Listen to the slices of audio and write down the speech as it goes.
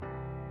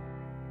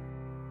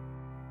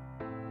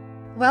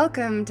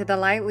Welcome to the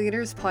Light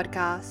Leaders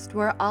Podcast,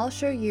 where I'll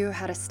show you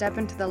how to step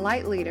into the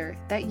light leader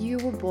that you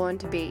were born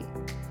to be.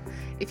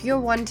 If you're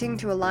wanting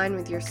to align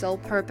with your soul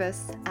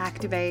purpose,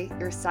 activate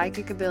your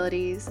psychic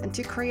abilities, and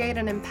to create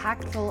an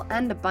impactful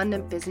and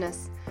abundant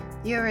business,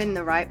 you're in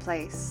the right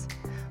place.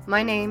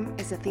 My name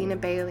is Athena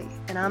Bailey,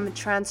 and I'm a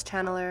trance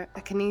channeler,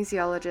 a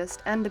kinesiologist,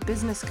 and a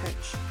business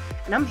coach.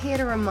 And I'm here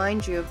to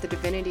remind you of the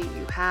divinity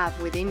you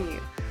have within you,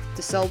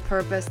 the soul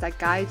purpose that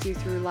guides you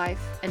through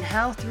life, and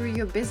how through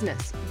your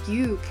business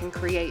you can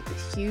create the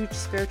huge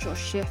spiritual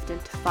shift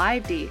into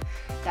 5D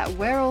that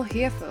we're all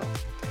here for.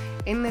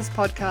 In this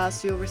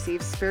podcast, you'll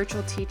receive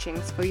spiritual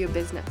teachings for your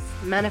business,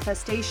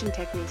 manifestation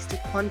techniques to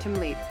quantum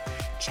leap,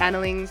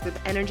 channelings with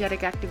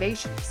energetic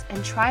activations,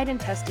 and tried and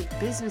tested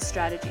business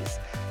strategies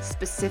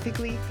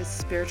specifically for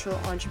spiritual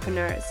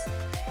entrepreneurs.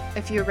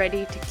 If you're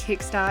ready to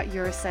kickstart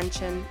your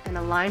ascension and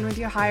align with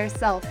your higher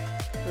self,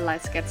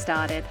 let's get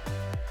started.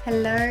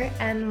 Hello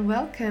and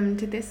welcome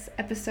to this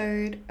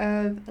episode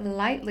of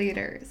Light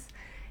Leaders.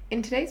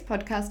 In today's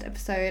podcast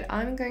episode,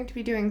 I'm going to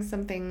be doing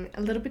something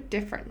a little bit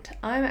different.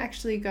 I'm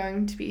actually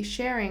going to be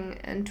sharing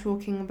and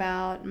talking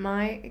about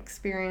my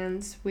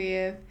experience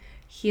with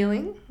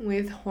healing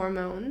with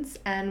hormones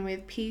and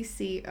with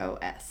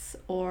PCOS,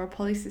 or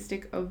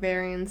polycystic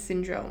ovarian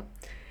syndrome.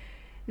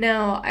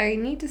 Now, I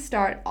need to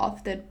start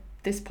off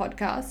this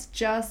podcast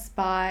just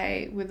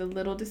with a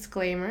little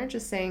disclaimer,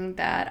 just saying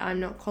that I'm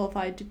not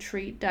qualified to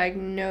treat,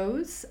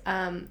 diagnose,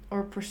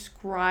 or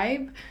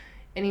prescribe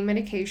any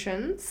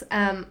medications.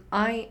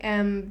 I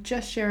am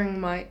just sharing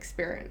my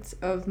experience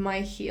of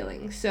my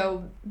healing.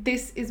 So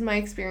this is my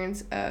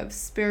experience of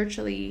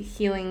spiritually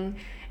healing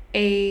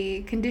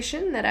a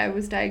condition that I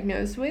was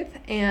diagnosed with,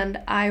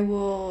 and I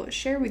will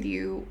share with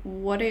you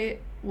what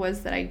it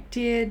was that I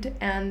did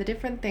and the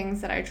different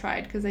things that I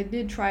tried, because I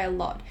did try a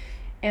lot.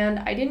 And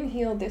I didn't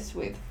heal this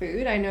with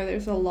food. I know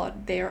there's a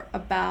lot there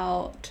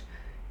about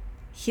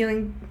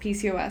healing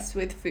PCOS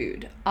with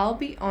food. I'll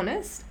be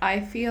honest,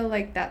 I feel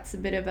like that's a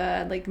bit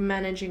of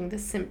managing the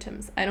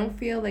symptoms. I don't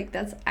feel like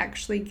that's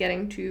actually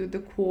getting to the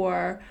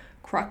core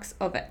crux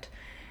of it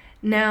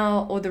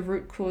now, or the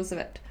root cause of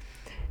it.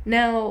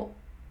 Now,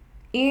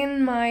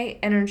 in my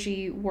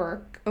energy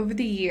work over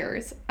the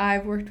years,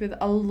 I've worked with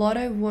a lot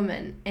of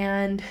women,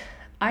 and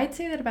I'd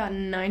say that about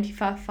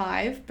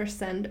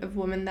 95% of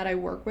women that I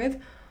work with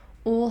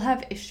all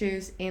have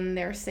issues in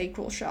their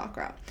sacral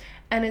chakra.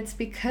 And it's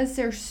because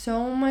there's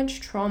so much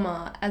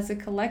trauma as a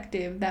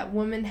collective that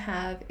women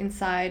have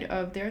inside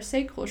of their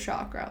sacral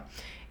chakra.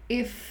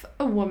 If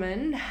a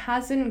woman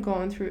hasn't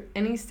gone through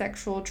any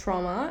sexual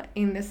trauma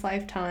in this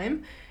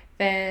lifetime,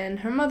 then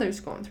her mother's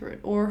gone through it,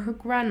 or her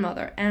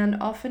grandmother, and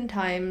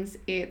oftentimes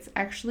it's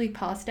actually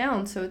passed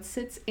down, so it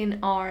sits in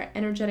our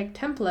energetic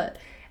template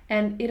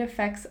and it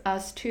affects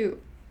us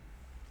too.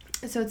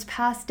 So it's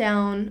passed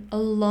down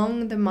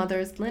along the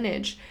mother's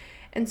lineage.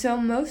 And so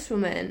most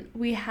women,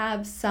 we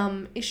have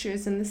some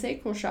issues in the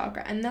sacral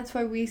chakra, and that's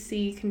why we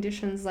see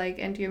conditions like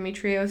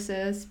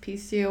endometriosis,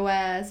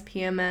 PCOS,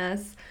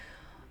 PMS.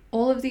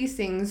 All of these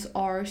things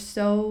are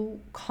so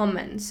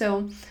common.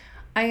 So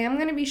I am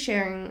going to be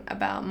sharing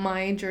about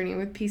my journey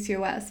with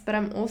PCOS, but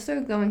I'm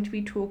also going to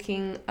be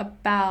talking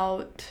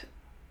about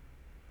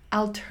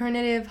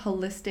alternative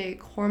holistic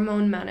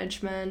hormone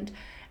management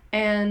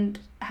and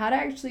how to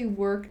actually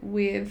work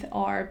with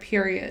our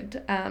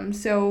period.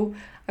 So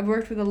I've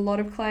worked with a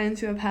lot of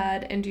clients who have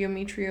had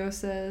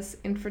endometriosis,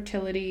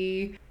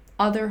 infertility,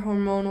 other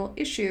hormonal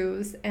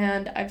issues,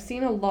 and I've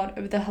seen a lot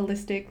of the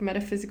holistic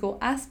metaphysical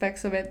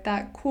aspects of it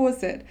that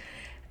cause it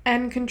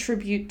and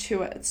contribute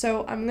to it.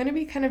 So I'm going to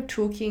be kind of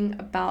talking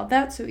about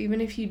that. So even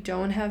if you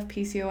don't have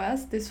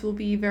PCOS, this will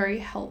be very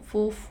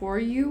helpful for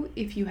you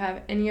if you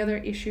have any other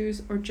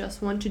issues or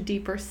just want to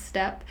deeper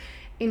step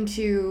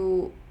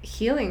into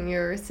healing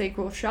your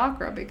sacral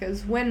chakra.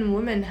 Because when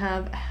women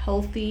have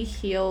healthy,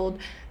 healed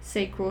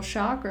sacral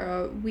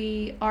chakra,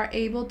 we are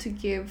able to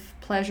give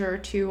pleasure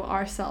to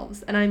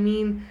ourselves. And I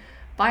mean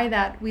by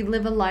that, we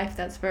live a life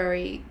that's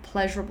very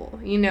pleasurable.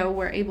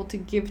 We're able to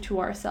give to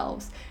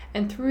ourselves.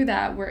 And through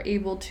that, we're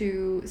able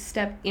to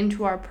step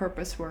into our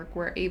purpose work.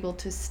 We're able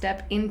to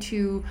step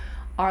into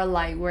our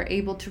light. We're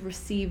able to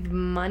receive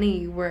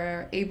money.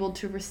 We're able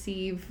to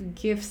receive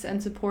gifts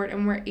and support.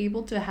 And we're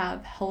able to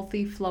have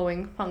healthy,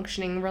 flowing,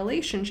 functioning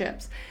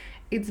relationships.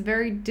 It's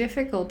very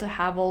difficult to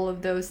have all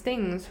of those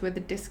things with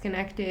a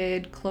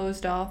disconnected,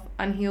 closed off,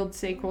 unhealed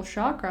sacral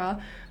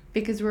chakra,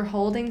 because we're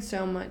holding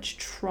so much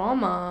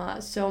trauma,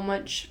 so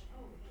much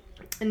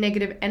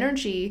negative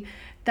energy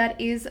that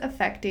is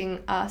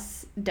affecting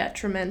us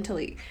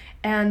detrimentally.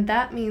 And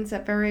that means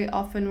that very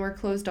often we're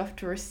closed off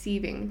to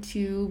receiving,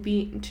 to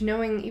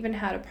knowing even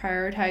how to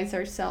prioritize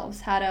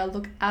ourselves, how to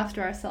look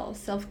after ourselves,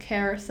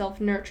 self-care,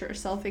 self-nurture,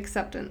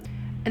 self-acceptance.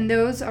 And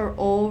those are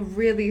all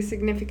really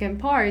significant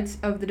parts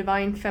of the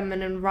divine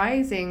feminine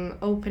rising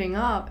opening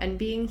up and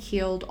being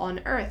healed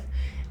on earth.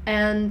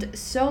 And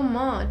so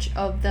much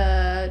of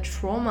the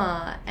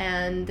trauma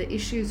and the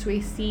issues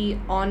we see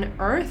on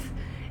earth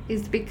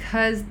is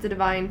because the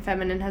divine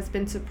feminine has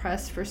been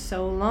suppressed for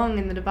so long,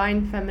 and the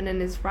divine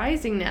feminine is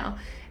rising now.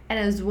 And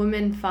as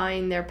women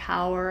find their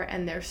power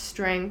and their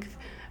strength,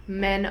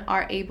 men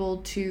are able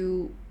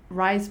to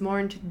rise more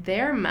into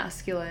their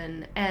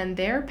masculine and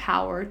their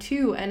power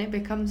too, and it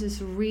becomes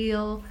this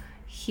real,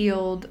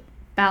 healed,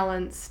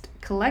 balanced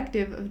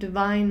collective of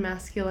divine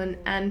masculine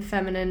and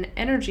feminine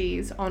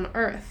energies on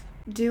earth.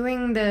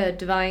 Doing the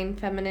divine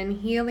feminine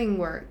healing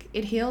work,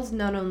 it heals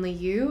not only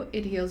you,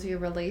 it heals your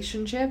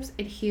relationships,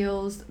 it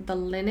heals the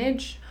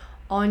lineage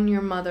on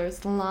your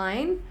mother's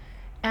line,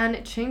 and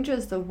it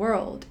changes the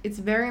world. It's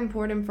very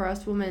important for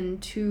us women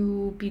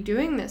to be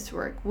doing this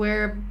work.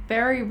 We're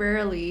very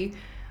rarely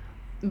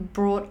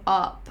brought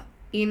up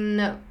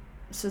in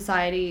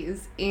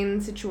societies,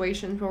 in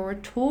situations where we're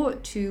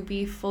taught to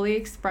be fully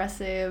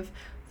expressive,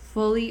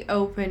 fully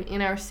open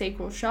in our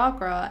sacral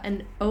chakra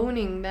and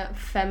owning that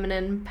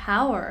feminine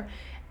power.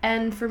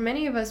 And for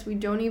many of us, we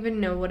don't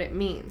even know what it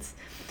means.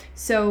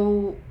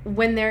 So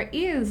when there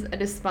is a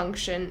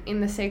dysfunction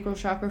in the sacral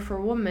chakra for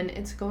women,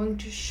 it's going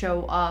to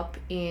show up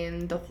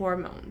in the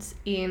hormones,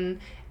 in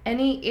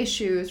any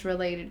issues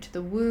related to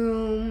the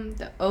womb,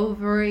 the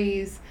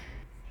ovaries.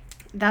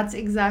 That's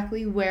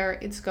exactly where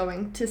it's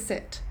going to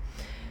sit.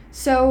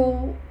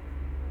 So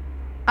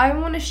I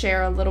want to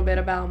share a little bit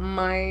about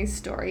my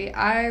story.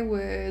 I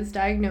was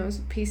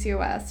diagnosed with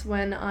PCOS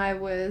when I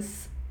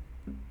was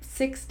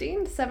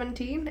 16,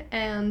 17,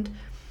 and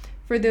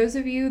for those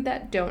of you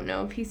that don't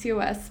know,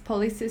 PCOS,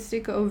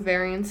 polycystic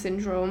ovarian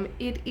syndrome,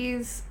 it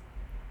is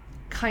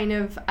kind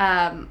of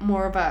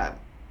more of a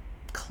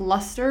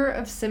cluster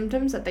of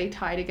symptoms that they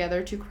tie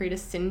together to create a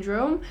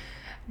syndrome.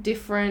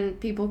 Different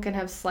people can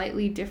have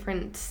slightly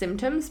different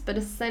symptoms, but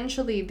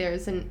essentially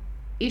there's an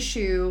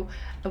issue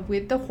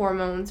with the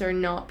hormones are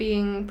not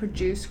being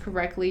produced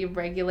correctly,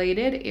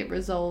 regulated. It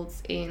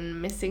results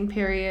in missing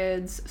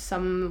periods.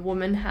 Some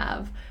women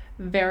have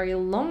very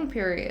long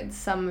periods.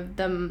 Some of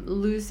them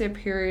lose their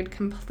period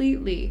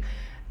completely.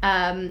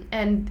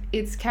 And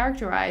it's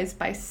characterized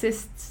by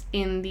cysts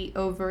in the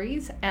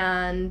ovaries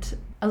and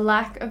a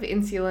lack of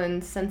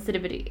insulin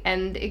sensitivity,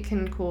 and it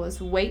can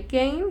cause weight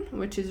gain,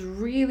 which is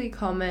really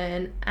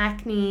common,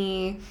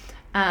 acne,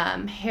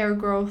 hair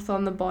growth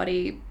on the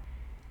body,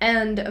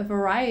 and a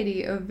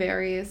variety of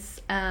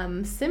various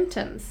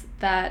symptoms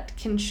that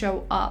can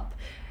show up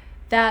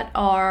that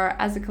are,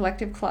 as a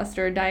collective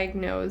cluster,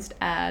 diagnosed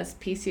as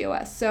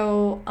PCOS.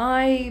 So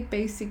I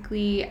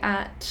basically,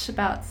 at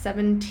about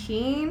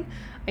 17,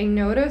 I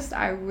noticed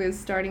I was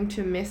starting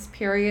to miss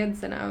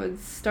periods and I was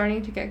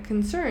starting to get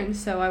concerned.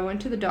 So I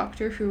went to the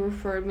doctor, who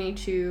referred me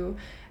to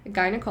a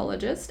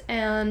gynecologist,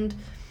 and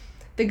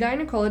the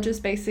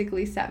gynecologist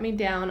basically sat me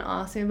down,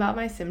 asked me about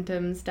my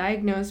symptoms,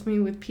 diagnosed me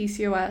with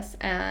PCOS,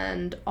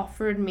 and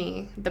offered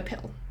me the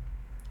pill.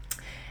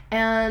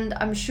 And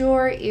I'm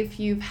sure if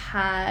you've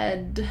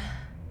had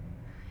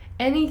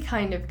any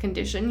kind of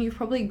condition, you've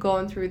probably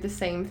gone through the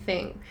same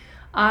thing.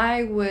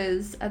 I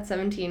was, at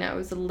 17, I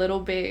was a little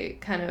bit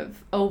kind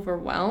of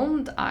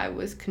overwhelmed. I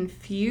was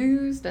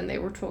confused, and they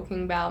were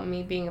talking about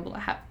me being able to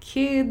have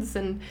kids,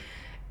 and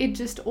it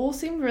just all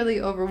seemed really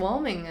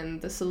overwhelming.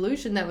 And the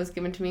solution that was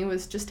given to me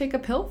was just take a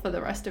pill for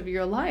the rest of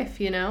your life,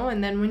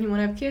 and then when you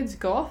want to have kids,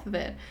 go off of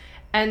it.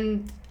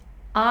 And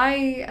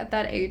I, at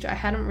that age, I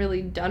hadn't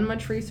really done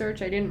much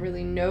research. I didn't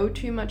really know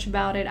too much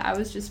about it. I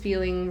was just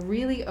feeling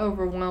really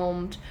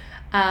overwhelmed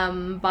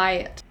by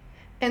it.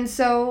 And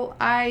so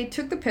I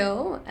took the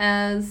pill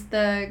as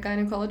the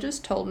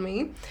gynecologist told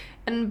me.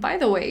 And by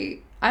the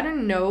way, I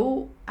don't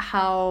know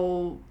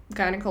how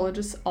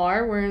gynecologists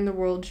are, where in the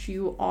world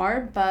you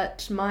are,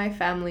 but my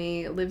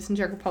family lives in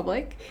Czech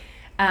Republic.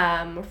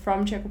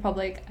 From Czech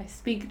Republic, I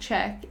speak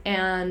Czech,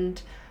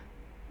 and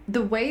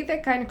the way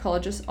that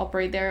gynecologists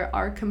operate there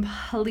are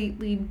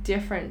completely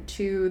different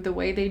to the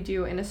way they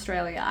do in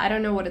Australia. I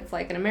don't know what it's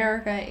like in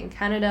America, in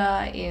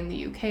Canada, in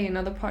the UK, and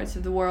other parts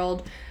of the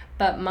world,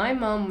 but my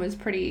mom was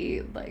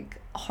pretty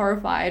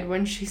horrified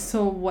when she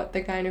saw what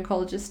the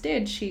gynecologist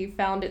did. She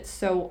found it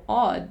so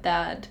odd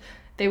that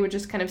they would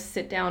just kind of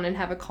sit down and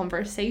have a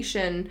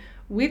conversation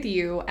with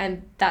you,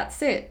 and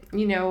that's it.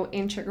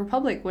 In Czech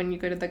Republic, when you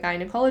go to the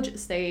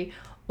gynecologist, they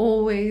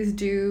always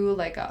do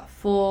a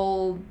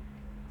full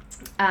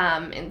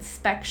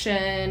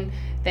inspection.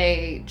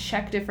 They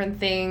check different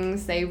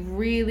things. They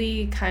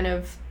really kind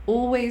of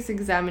always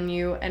examine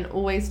you and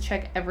always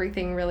check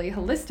everything really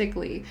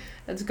holistically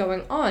that's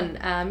going on.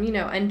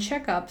 And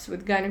checkups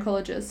with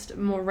gynecologists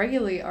more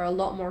regularly are a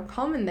lot more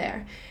common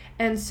there.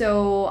 And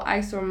so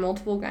I saw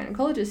multiple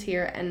gynecologists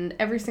here, and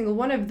every single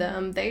one of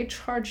them, they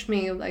charged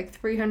me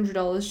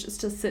 $300 just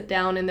to sit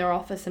down in their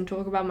office and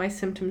talk about my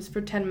symptoms for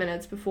 10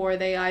 minutes before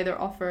they either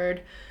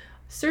offered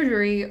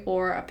surgery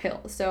or a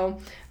pill. So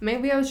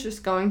maybe I was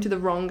just going to the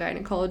wrong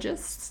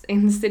gynecologists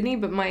in Sydney,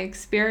 but my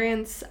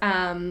experience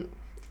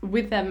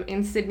with them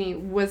in Sydney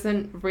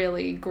wasn't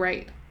really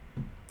great.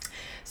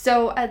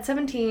 So at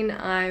 17,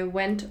 I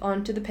went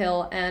onto the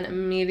pill, and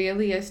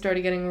immediately I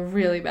started getting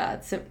really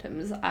bad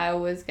symptoms. I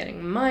was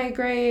getting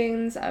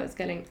migraines, I was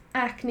getting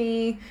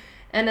acne,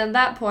 And at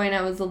that point,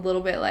 I was a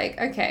little bit like,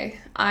 okay,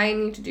 I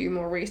need to do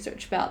more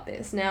research about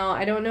this. Now,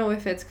 I don't know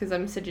if it's because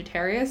I'm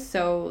Sagittarius,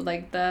 so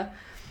like the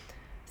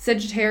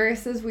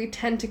Sagittariuses, we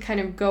tend to kind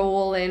of go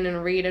all in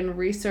and read and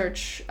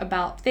research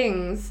about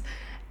things.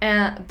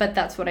 But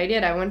that's what I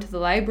did. I went to the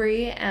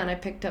library and I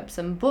picked up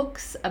some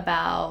books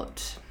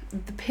about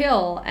the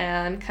pill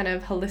and kind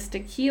of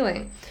holistic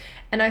healing.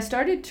 And I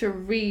started to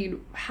read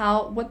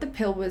what the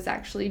pill was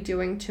actually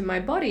doing to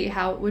my body,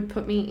 how it would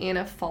put me in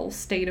a false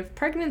state of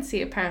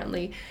pregnancy,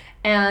 apparently,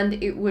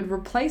 and it would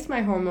replace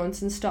my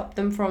hormones and stop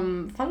them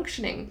from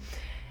functioning.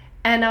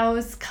 And I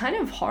was kind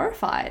of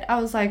horrified.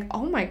 I was like,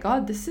 oh my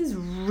God, this is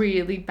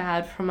really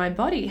bad for my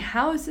body.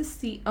 How is this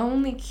the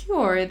only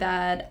cure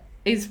that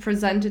is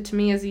presented to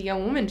me as a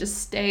young woman? Just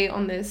stay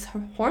on this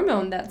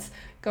hormone that's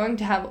going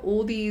to have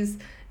all these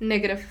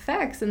negative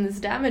effects and this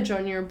damage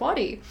on your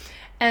body.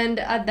 And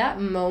at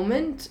that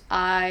moment,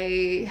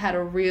 I had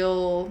a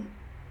real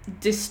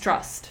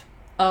distrust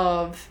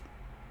of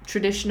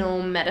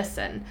traditional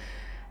medicine.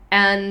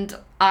 And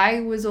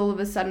I was all of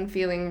a sudden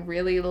feeling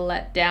really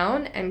let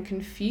down and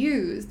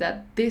confused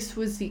that this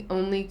was the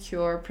only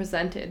cure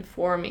presented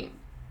for me.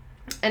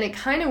 And it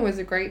kind of was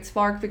a great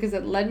spark because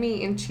it led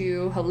me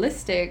into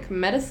holistic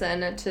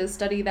medicine to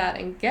study that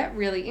and get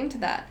really into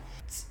that.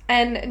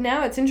 And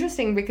now it's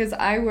interesting because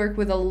I work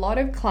with a lot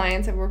of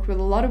clients, I work with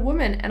a lot of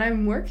women, and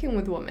I'm working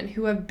with women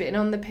who have been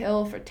on the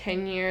pill for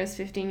 10 years,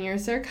 15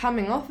 years. They're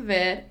coming off of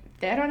it.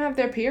 They don't have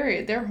their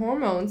period. Their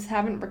hormones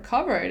haven't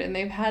recovered, and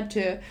they've had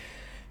to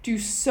do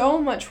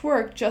so much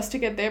work just to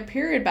get their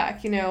period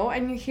back,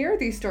 And you hear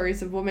these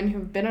stories of women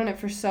who've been on it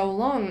for so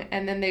long,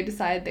 and then they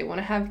decide they want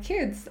to have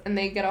kids, and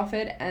they get off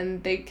it,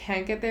 and they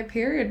can't get their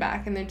period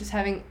back, and they're just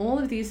having all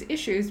of these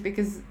issues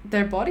because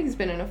their body's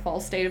been in a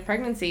false state of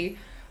pregnancy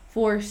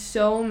for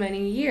so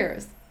many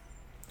years.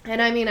 And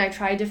I mean, I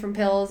tried different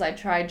pills. I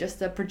tried just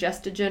the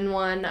progestogen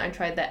one. I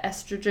tried the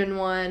estrogen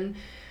one.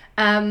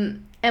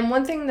 And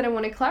one thing that I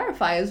want to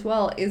clarify as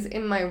well is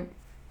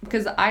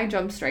because I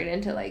jumped straight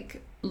into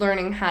like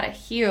learning how to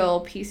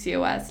heal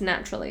PCOS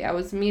naturally. I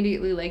was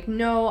immediately like,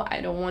 no, I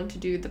don't want to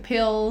do the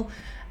pill.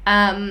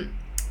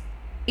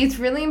 It's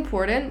really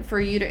important for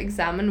you to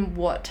examine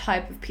what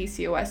type of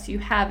PCOS you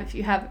have, if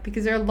you have it,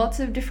 because there are lots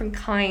of different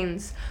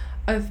kinds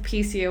of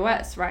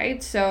PCOS,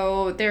 right?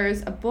 So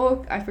there's a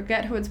book, I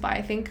forget who it's by,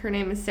 I think her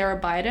name is Sarah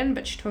Biden,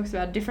 but she talks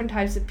about different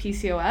types of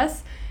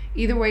PCOS.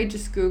 Either way,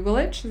 just Google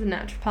it. She's a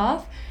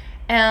naturopath.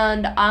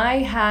 And I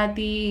had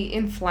the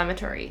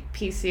inflammatory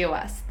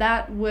PCOS.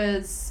 That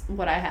was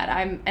what I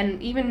had.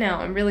 And even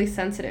now, I'm really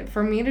sensitive.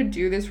 For me to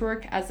do this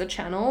work as a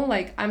channel,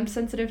 like I'm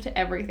sensitive to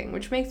everything,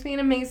 which makes me an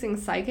amazing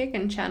psychic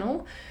and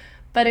channel.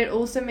 But it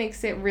also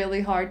makes it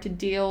really hard to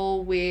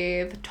deal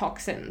with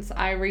toxins.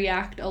 I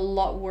react a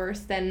lot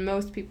worse than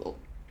most people.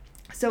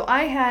 So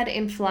I had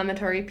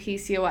inflammatory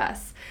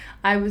PCOS.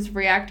 I was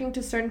reacting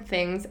to certain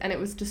things and it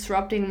was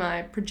disrupting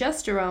my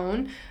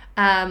progesterone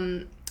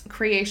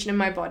creation in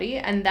my body,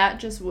 and that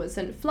just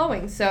wasn't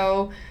flowing.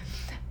 So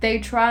they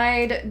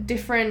tried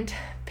different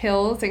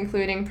pills,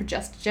 including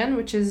progestogen,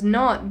 which is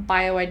not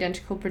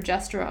bioidentical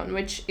progesterone,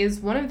 which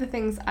is one of the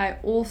things I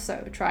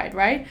also tried,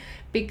 right?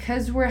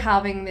 Because we're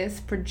having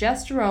this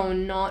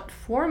progesterone not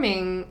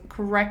forming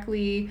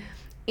correctly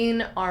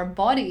in our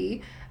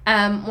body,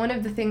 one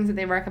of the things that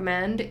they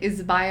recommend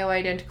is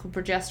bioidentical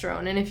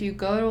progesterone. And if you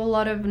go to a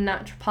lot of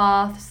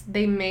naturopaths,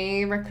 they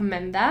may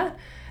recommend that.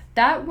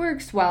 That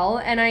works well,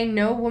 and I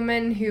know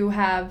women who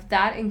have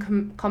that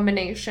in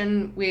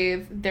combination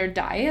with their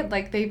diet,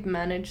 like they've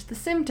managed the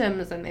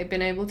symptoms and they've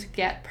been able to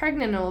get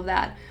pregnant and all of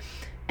that.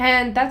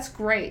 And that's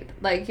great.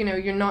 Like,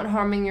 you're not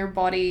harming your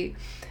body.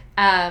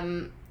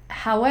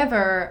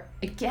 However,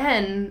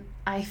 again,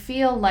 I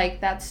feel like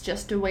that's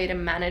just a way to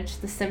manage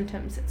the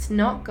symptoms. It's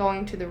not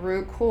going to the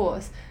root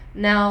cause.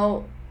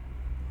 Now,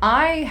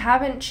 I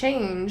haven't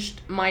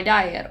changed my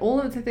diet. All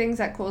of the things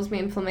that caused me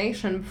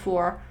inflammation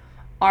before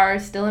are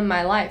still in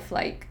my life.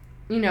 Like,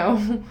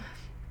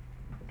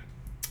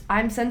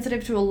 I'm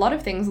sensitive to a lot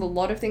of things. A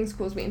lot of things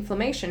cause me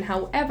inflammation.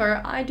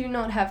 However, I do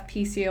not have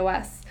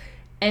PCOS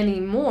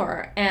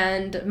anymore,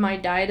 and my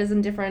diet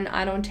isn't different.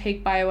 I don't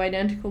take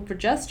bioidentical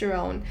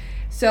progesterone.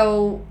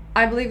 So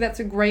I believe that's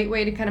a great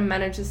way to kind of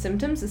manage the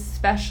symptoms,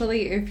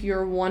 especially if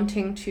you're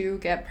wanting to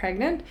get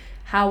pregnant.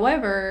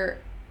 However,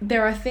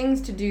 there are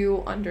things to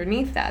do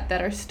underneath that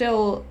are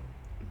still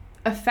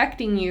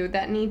affecting you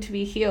that need to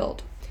be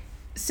healed.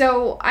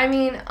 So, I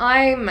mean,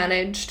 I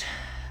managed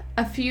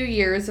a few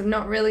years of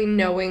not really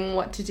knowing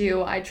what to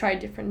do. I tried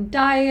different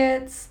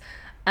diets,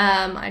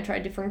 I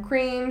tried different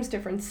creams,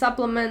 different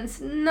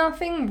supplements.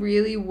 Nothing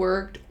really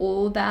worked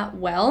all that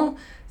well.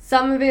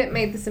 Some of it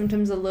made the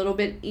symptoms a little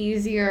bit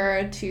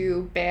easier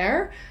to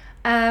bear,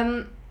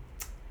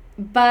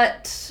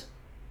 but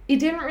it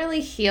didn't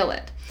really heal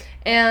it.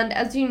 And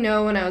as you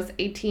know, when I was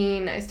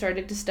 18, I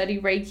started to study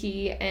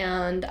Reiki,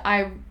 and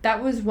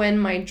that was when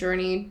my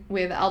journey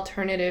with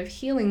alternative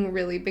healing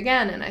really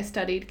began, and I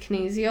studied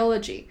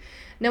kinesiology.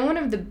 Now, one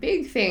of the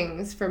big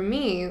things for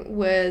me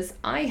was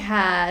I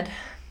had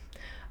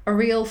a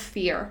real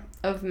fear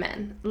of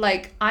men.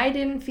 Like, I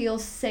didn't feel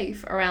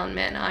safe around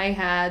men. I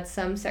had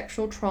some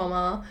sexual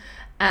trauma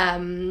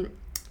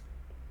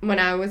when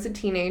I was a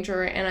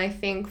teenager, and I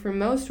think for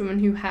most women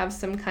who have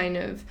some kind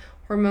of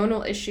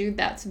hormonal issue,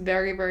 that's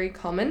very, very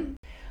common.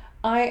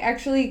 I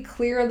actually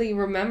clearly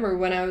remember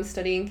when I was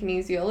studying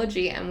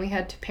kinesiology and we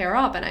had to pair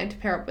up, and I had to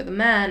pair up with a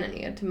man and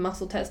he had to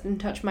muscle test and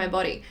touch my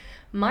body.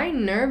 My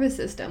nervous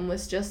system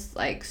was just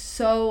like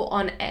so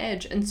on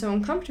edge and so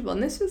uncomfortable.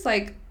 And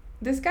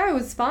this guy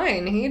was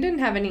fine. He didn't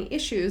have any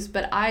issues,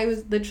 but I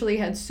was literally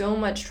had so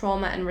much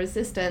trauma and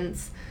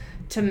resistance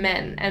to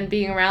men and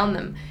being around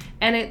them.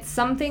 And it's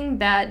something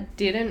that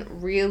didn't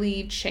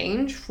really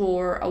change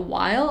for a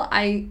while.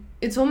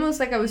 It's almost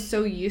like I was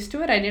so used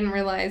to it, I didn't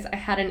realize I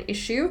had an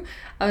issue.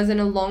 I was in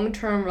a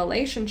long-term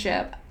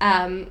relationship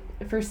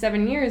for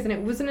 7 years, and it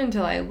wasn't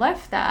until I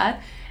left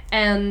that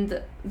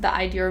and the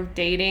idea of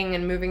dating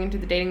and moving into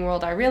the dating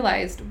world, I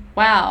realized,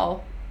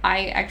 wow,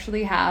 I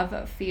actually have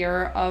a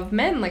fear of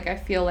men. Like, I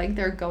feel like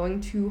they're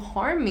going to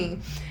harm me.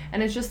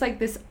 And it's just like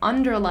this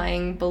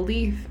underlying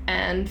belief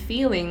and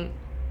feeling.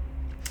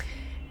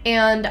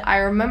 And I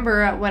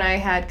remember when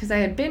because I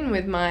had been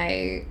with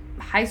my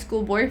high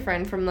school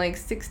boyfriend from like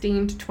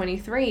 16 to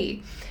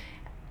 23.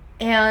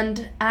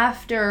 And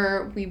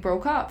after we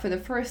broke up, for the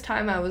first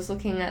time, I was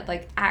looking at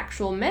like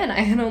actual men.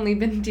 I had only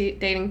been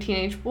dating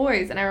teenage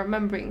boys. And I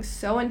remember being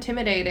so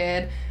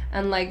intimidated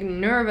and like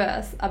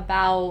nervous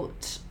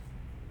about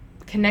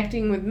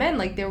connecting with men.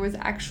 Like, there was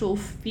actual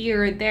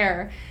fear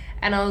there.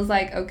 And I was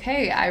like,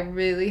 okay, I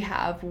really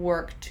have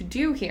work to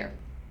do here.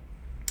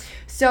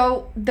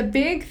 So the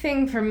big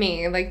thing for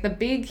me, like the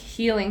big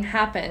healing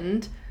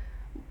happened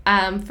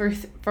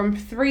from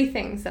three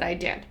things that I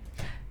did.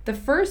 The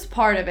first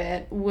part of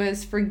it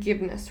was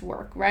forgiveness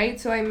work, right?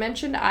 So I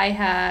mentioned I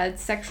had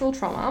sexual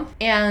trauma,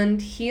 and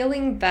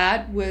healing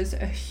that was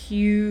a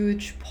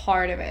huge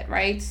part of it,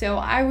 right? So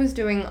I was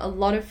doing a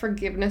lot of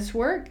forgiveness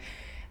work,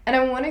 and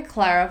I want to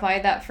clarify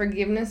that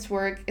forgiveness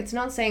work, it's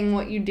not saying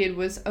what you did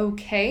was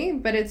okay,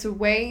 but it's a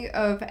way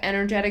of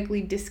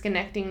energetically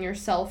disconnecting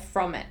yourself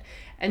from it.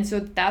 And so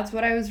that's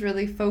what I was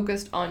really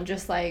focused on,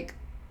 just like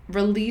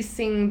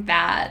releasing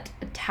that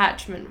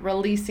attachment,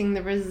 releasing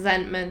the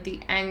resentment, the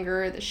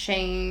anger, the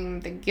shame,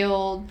 the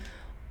guilt,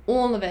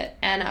 all of it.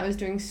 And I was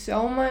doing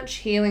so much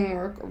healing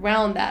work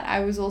around that.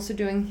 I was also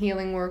doing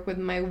healing work with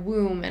my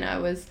womb, and I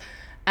was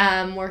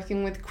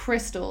working with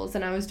crystals,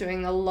 and I was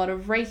doing a lot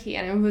of Reiki,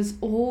 and it was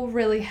all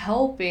really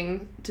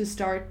helping to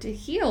start to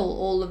heal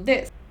all of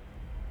this.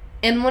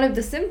 And one of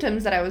the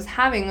symptoms that I was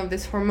having of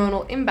this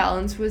hormonal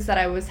imbalance was that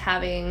I was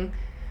having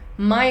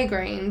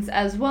migraines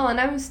as well,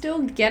 and I was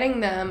still getting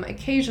them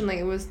occasionally.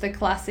 It was the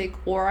classic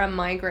aura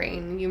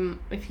migraine.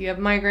 If you have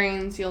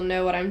migraines, you'll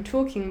know what I'm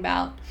talking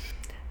about.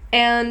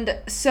 And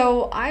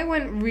so I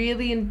went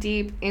really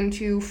deep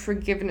into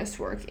forgiveness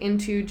work,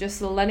 into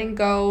just letting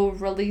go,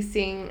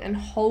 releasing, and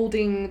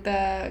holding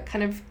the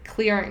kind of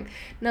clearing.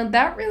 Now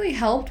that really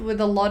helped with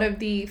a lot of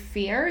the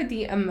fear,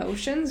 the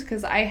emotions,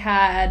 because I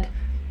had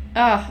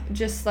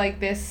just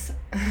like this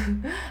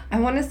I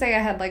want to say I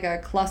had like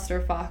a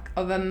clusterfuck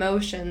of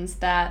emotions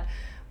that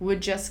would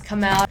just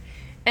come out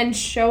and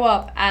show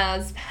up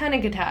as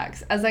panic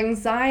attacks, as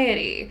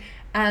anxiety,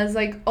 as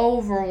like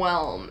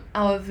overwhelm,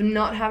 of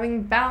not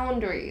having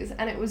boundaries,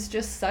 and it was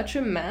just such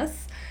a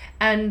mess.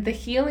 And the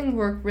healing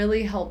work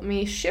really helped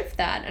me shift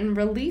that and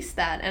release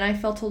that, and I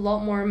felt a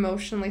lot more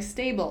emotionally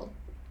stable.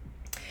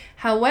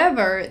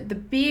 However, the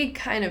big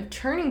kind of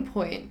turning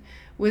point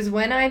was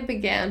when I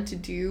began to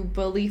do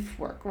belief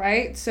work,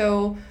 right?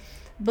 So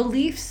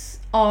beliefs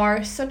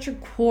are such a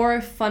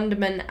core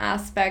fundamental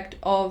aspect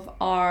of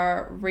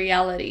our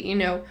reality. You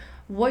know,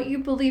 what you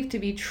believe to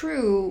be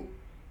true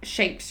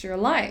shapes your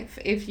life.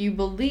 If you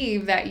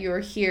believe that you're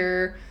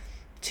here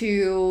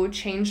to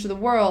change the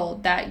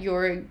world, that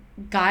you're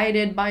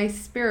guided by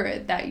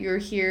spirit, that you're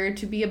here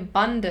to be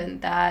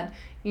abundant, that,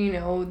 you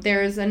know,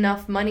 there's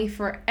enough money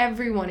for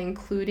everyone,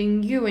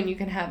 including you, and you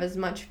can have as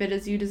much of it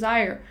as you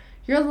desire,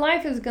 your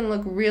life is going to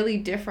look really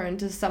different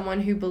to someone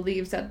who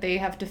believes that they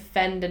have to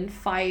fend and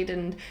fight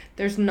and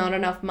there's not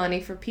enough money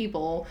for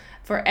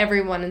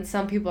everyone, and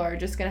some people are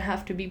just going to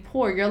have to be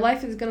poor. Your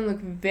life is going to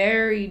look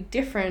very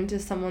different to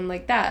someone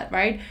like that,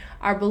 right?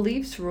 Our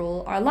beliefs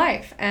rule our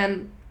life.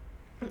 And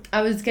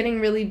I was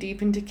getting really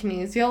deep into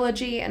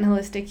kinesiology and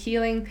holistic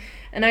healing,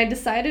 and I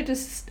decided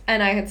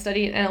and I had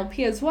studied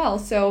NLP as well,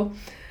 so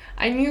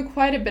I knew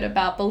quite a bit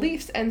about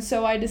beliefs, and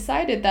so I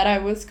decided that I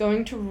was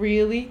going to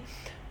really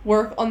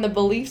work on the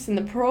beliefs and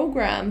the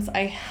programs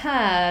I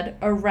had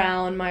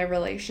around my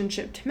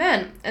relationship to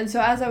men. And so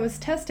as I was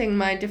testing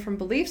my different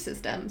belief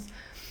systems,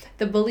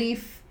 the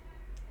belief,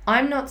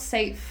 I'm not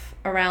safe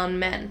around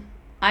men,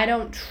 I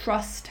don't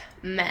trust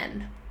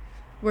men,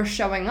 were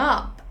showing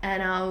up.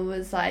 And I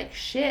was like,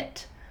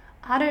 shit,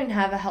 I don't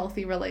have a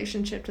healthy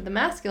relationship to the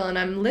masculine.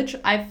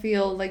 I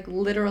feel like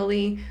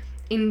literally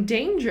in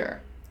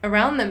danger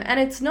around them. And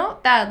it's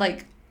not that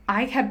like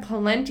I had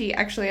plenty,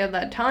 actually at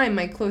that time,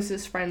 my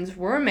closest friends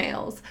were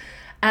males.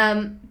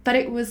 But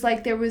it was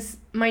like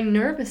my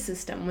nervous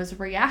system was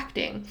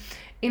reacting.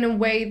 in a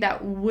way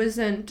that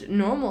wasn't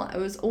normal. I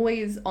was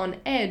always on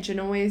edge and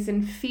always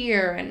in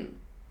fear, and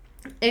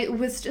it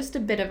was just a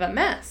bit of a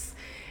mess.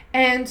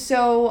 And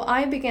so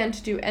I began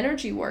to do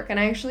energy work, and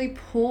I actually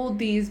pulled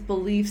these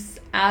beliefs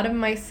out of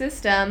my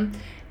system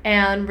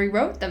and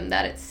rewrote them,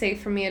 that it's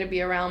safe for me to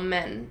be around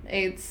men.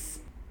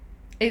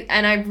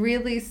 And I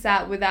really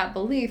sat with that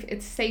belief,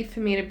 it's safe for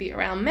me to be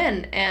around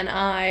men. And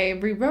I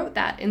rewrote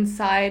that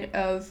inside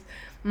of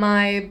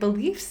my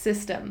belief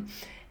system.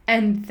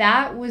 And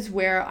that was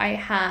where I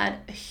had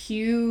a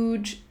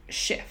huge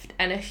shift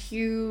and a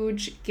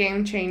huge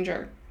game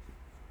changer.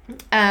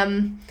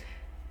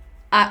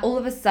 All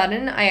of a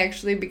sudden, I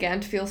actually began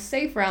to feel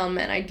safe around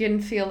men. I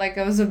didn't feel like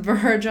I was on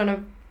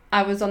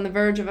the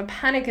verge of a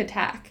panic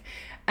attack.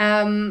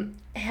 And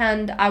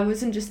I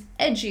wasn't just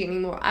edgy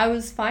anymore. I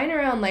was fine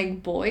around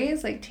like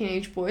boys, like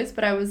teenage boys,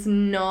 but I was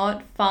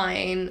not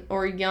fine,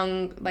 or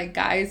young, like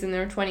guys in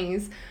their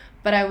 20s,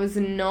 but I was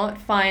not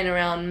fine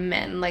around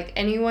men. Like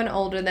anyone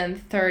older than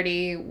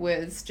 30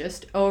 was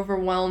just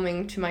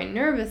overwhelming to my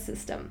nervous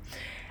system.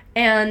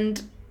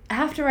 And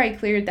after I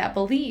cleared that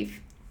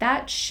belief,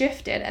 that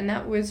shifted, and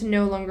that was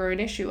no longer an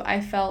issue.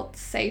 I felt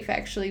safe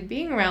actually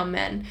being around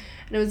men.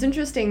 And it was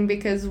interesting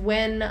because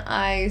when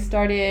I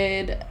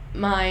started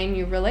my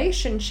new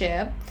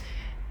relationship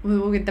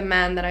with the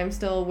man that I'm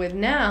still with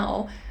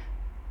now,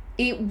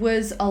 it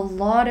was a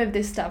lot of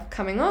this stuff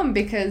coming on,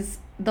 because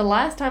the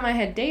last time I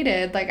had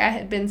dated, like I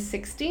had been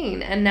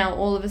 16, and now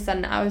all of a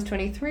sudden I was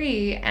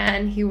 23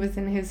 and he was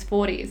in his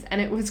 40s,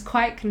 and it was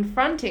quite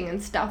confronting,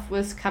 and stuff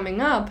was coming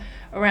up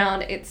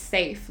around it's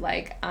safe,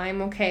 like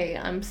I'm okay,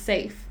 I'm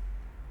safe.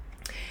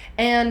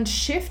 And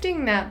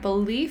shifting that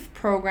belief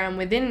program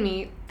within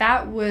me,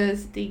 that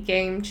was the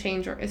game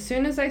changer. As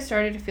soon as I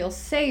started to feel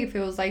safe, it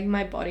was like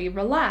my body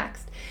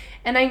relaxed.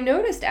 And I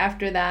noticed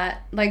after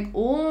that, like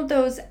all of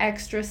those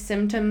extra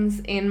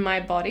symptoms in my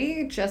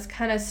body just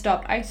kind of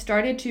stopped. I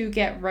started to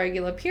get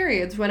regular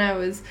periods. When I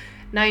was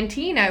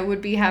 19, I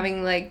would be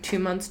having like 2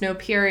 months no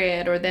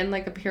period, or then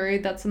like a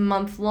period that's a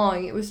month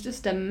long. It was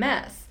just a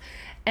mess.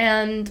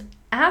 And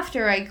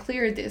after I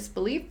cleared this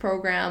belief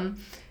program,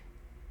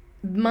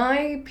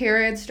 my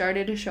periods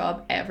started to show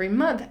up every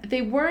month.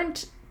 They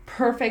weren't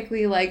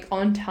perfectly like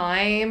on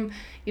time.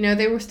 You know,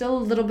 they were still a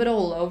little bit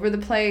all over the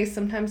place.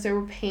 Sometimes they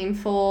were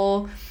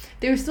painful.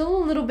 They were still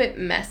a little bit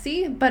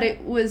messy, but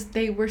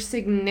they were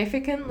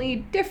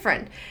significantly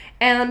different.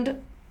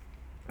 And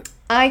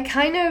I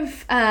kind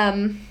of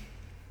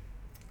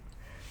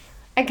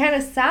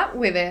sat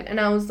with it, and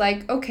I was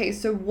like, okay,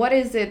 so what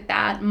is it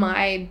that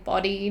my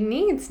body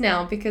needs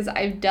now? Because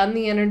I've done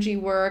the energy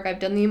work, I've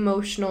done the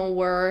emotional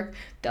work,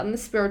 done the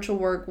spiritual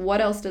work.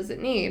 What else does it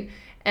need?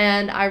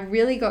 And I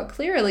really got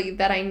clearly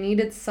that I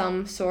needed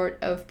some sort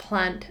of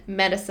plant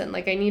medicine.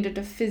 Like I needed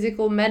a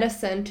physical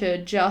medicine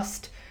to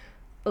just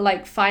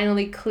like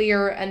finally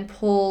clear and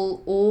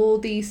pull all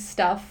these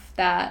stuff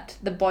that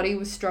the body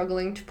was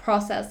struggling to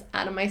process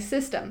out of my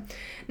system.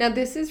 Now,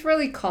 this is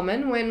really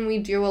common when we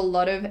do a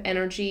lot of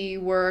energy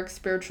work,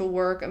 spiritual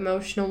work,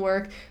 emotional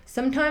work.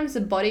 Sometimes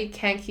the body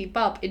can't keep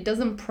up. It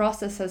doesn't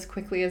process as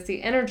quickly as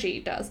the energy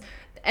does.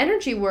 The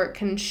energy work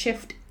can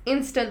shift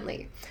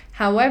instantly.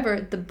 However,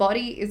 the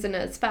body isn't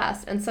as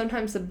fast, and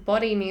sometimes the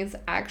body needs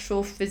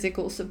actual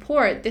physical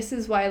support. This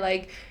is why,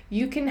 like,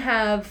 you can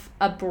have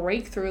a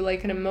breakthrough,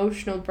 like an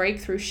emotional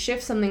breakthrough,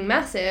 shift something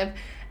massive,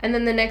 and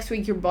then the next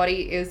week your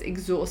body is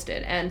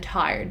exhausted and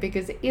tired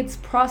because it's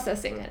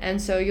processing it.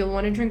 And so you'll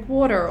want to drink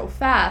water or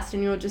fast,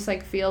 and you'll just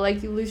like feel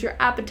like you lose your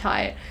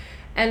appetite.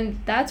 And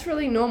that's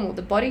really normal.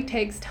 The body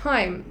takes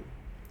time.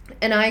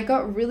 And I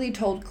got really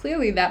told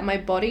clearly that my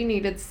body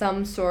needed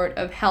some sort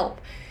of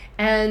help.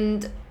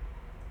 And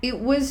it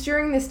was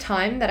during this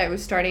time that I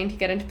was starting to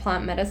get into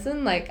plant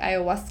medicine, like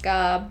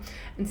ayahuasca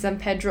and San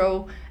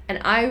Pedro, and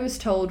I was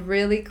told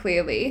really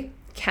clearly,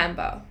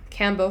 Kambo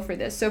for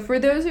this. So for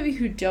those of you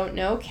who don't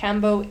know,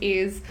 Kambo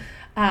is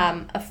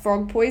a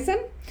frog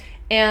poison,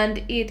 and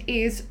it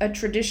is a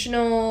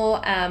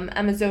traditional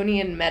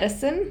Amazonian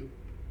medicine,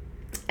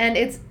 and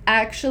it's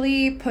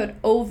actually put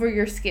over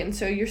your skin.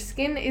 So your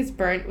skin is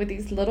burnt with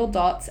these little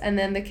dots, and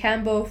then the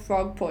Kambo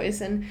frog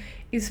poison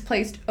is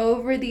placed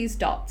over these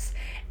dots.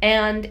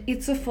 And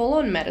it's a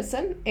full-on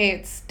medicine.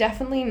 It's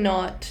definitely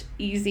not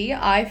easy.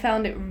 I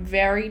found it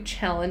very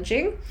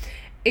challenging.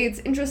 It's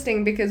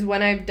interesting because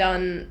when I've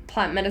done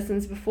plant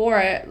medicines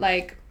before,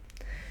 like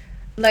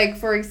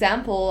for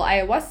example,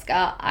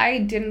 ayahuasca, I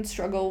didn't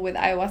struggle with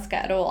ayahuasca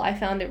at all. I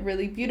found it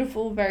really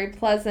beautiful, very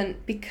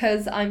pleasant,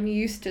 because I'm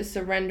used to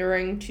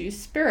surrendering to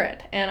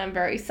spirit, and I'm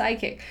very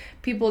psychic.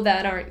 People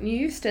that aren't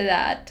used to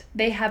that,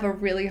 they have a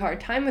really hard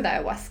time with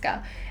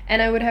ayahuasca.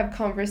 And I would have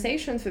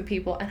conversations with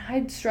people, and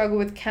I'd struggle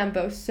with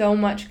Kambo so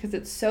much because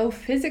it's so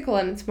physical,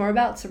 and it's more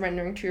about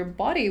surrendering to your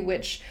body,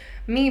 which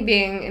me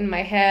being in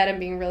my head and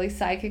being really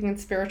psychic and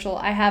spiritual,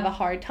 I have a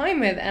hard time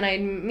with. And I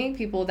meet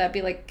people that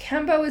be like,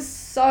 Kambo is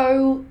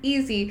so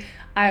easy,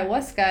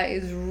 ayahuasca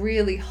is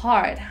really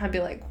hard. I'd be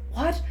like,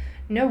 what?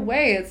 No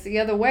way, it's the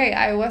other way.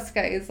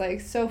 Ayahuasca is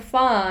like so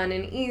fun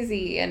and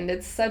easy, and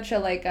it's such a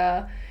like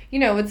a,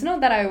 it's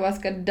not that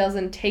ayahuasca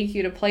doesn't take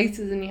you to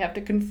places and you have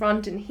to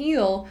confront and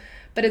heal,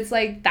 but it's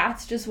like,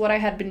 that's just what I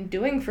had been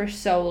doing for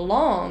so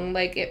long.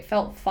 Like, it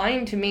felt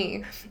fine to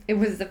me. It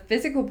was the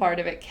physical part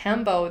of it,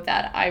 Kambo,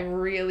 that I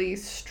really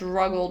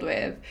struggled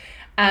with.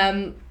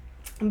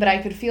 But I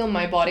could feel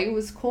my body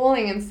was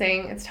calling and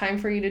saying, it's time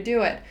for you to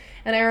do it.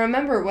 And I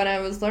remember when I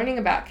was learning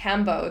about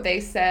Kambo, they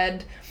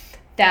said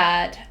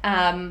that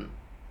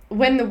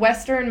when the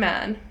Western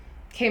man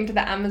came to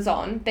the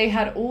Amazon, they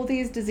had all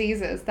these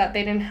diseases that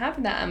they didn't have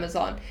in the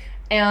Amazon.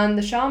 And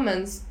the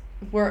shamans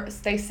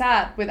they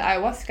sat with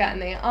ayahuasca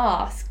and they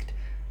asked,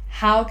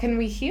 how can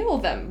we heal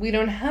them? We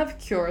don't have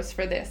cures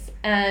for this.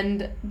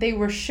 And they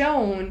were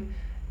shown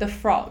the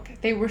frog.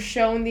 They were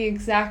shown the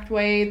exact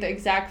way, the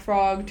exact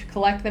frog to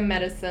collect the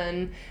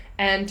medicine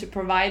and to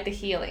provide the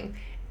healing.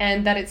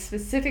 And that it's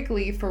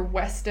specifically for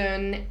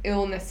Western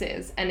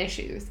illnesses and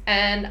issues.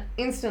 And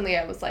instantly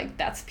I was like,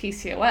 that's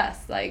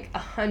PCOS, like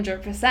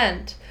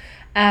 100%.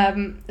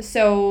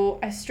 So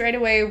I straight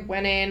away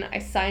went in, I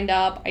signed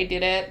up, I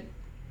did it.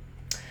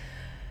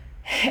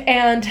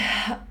 And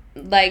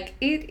like,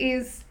 it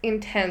is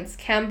intense.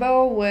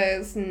 Kambo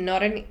was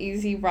not an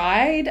easy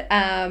ride.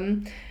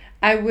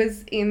 I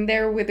was in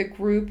there with a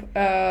group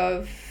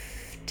of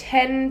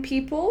 10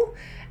 people,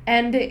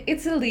 and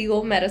it's a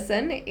legal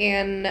medicine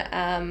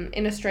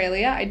in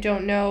Australia. I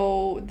don't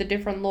know the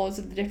different laws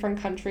of the different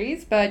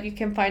countries, but you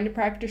can find a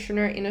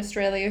practitioner in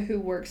Australia who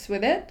works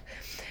with it.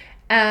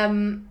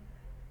 And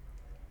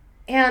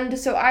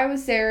so I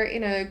was there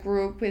in a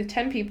group with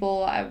 10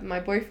 people. My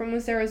boyfriend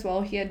was there as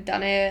well. He had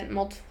done it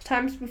multiple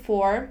times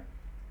before.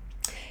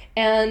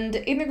 And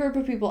in the group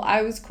of people,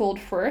 I was called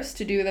first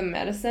to do the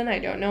medicine. I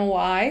don't know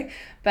why,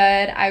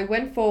 but I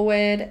went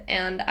forward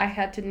and I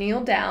had to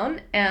kneel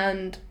down,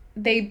 and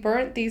they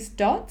burnt these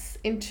dots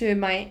into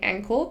my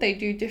ankle. They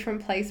do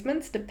different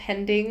placements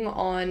depending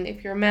on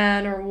if you're a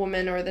man or a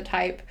woman or the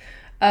type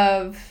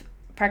of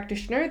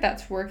practitioner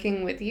that's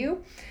working with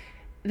you.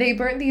 They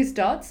burnt these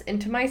dots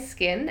into my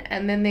skin,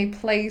 and then they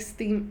placed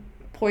the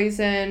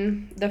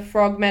poison, the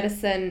frog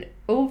medicine,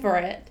 over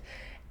it.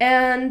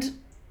 And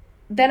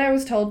then I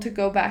was told to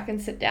go back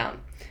and sit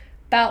down.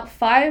 About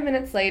 5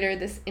 minutes later,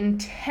 this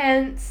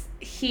intense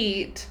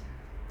heat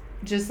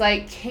just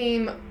like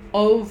came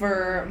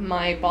over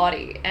my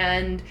body,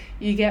 and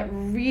you get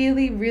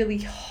really, really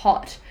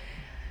hot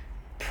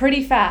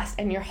pretty fast,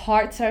 and your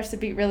heart starts to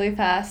beat really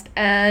fast,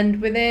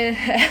 and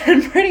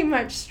pretty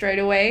much straight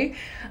away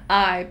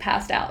I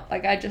passed out.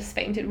 Like, I just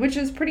fainted, which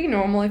is pretty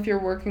normal if you're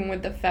working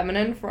with the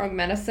feminine frog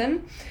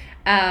medicine.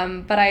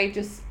 But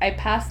I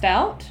passed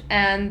out,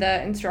 and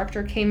the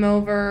instructor came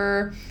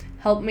over,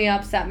 helped me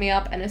up, sat me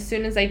up, and as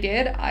soon as I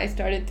did, I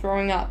started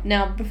throwing up.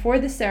 Now, before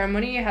the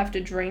ceremony, you have to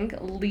drink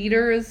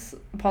liters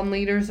upon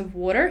liters of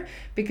water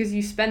because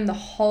you spend the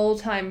whole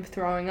time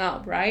throwing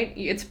up, right?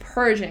 It's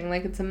purging,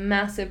 like, it's a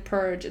massive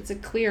purge. It's a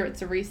clear,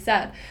 it's a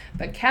reset.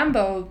 But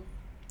Kambo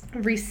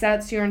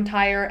resets your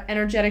entire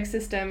energetic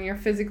system, your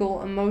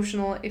physical,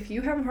 emotional. If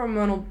you have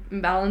hormonal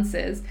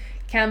imbalances,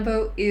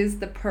 Kambo is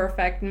the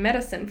perfect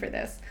medicine for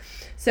this.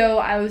 So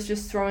I was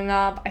just throwing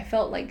up. I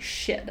felt like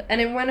shit. And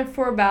it went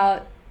for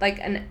about like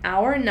an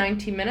hour,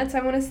 90 minutes, I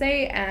want to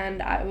say,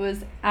 and I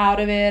was out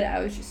of it. I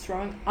was just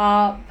throwing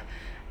up.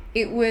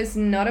 It was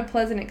not a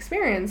pleasant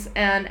experience.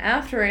 And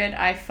after it,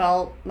 I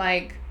felt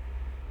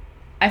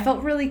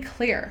really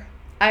clear.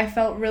 I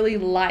felt really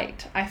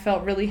light. I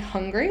felt really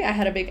hungry. I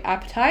had a big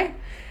appetite.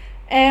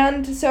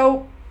 And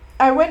so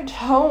I went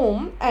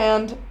home,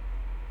 and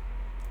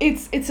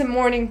it's a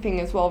morning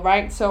thing as well,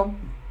 right? So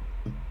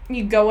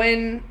you go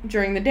in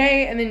during the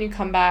day and then you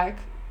come back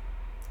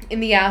in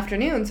the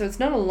afternoon. So it's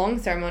not a long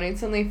ceremony.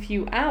 It's only a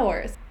few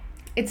hours.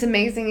 It's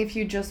amazing if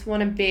you just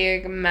want a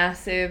big,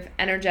 massive,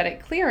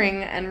 energetic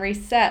clearing and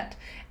reset.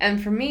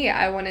 And for me,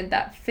 I wanted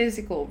that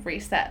physical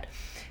reset.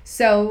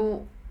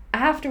 So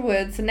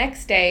afterwards, the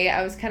next day,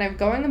 I was kind of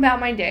going about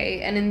my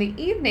day. And in the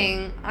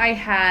evening, I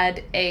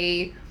had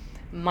a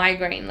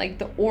migraine, like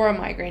the aura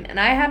migraine. And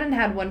I hadn't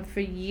had one for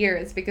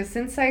years because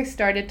since I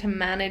started to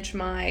manage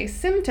my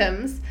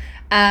symptoms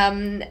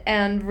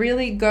and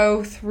really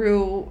go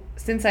through,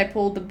 since I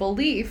pulled the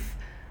belief,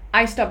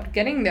 I stopped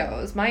getting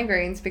those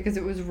migraines because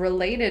it was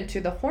related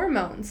to the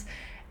hormones.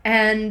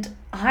 And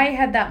I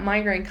had that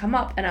migraine come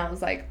up and I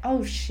was like,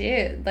 oh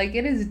shit, like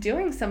it is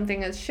doing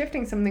something, it's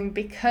shifting something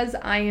because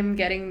I am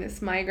getting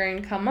this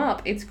migraine come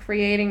up. It's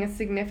creating a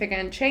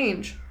significant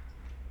change.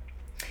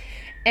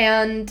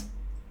 And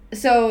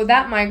so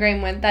that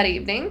migraine went that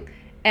evening,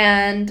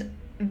 and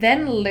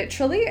then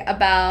literally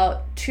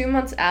about 2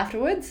 months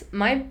afterwards,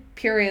 my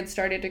period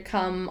started to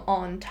come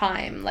on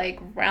time, like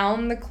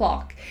round the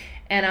clock.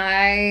 And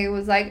I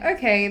was like,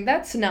 okay,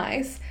 that's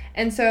nice.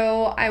 And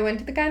so I went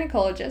to the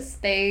gynecologist.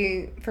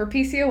 For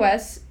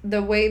PCOS,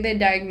 the way they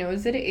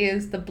diagnose it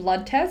is the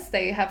blood test.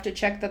 They have to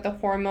check that the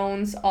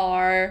hormones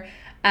are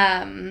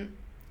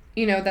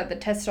that the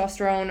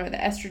testosterone or the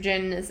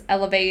estrogen is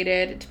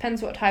elevated. It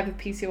depends what type of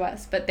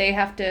PCOS, but they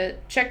have to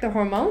check the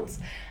hormones,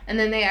 and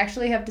then they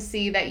actually have to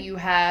see that you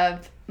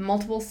have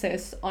multiple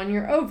cysts on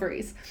your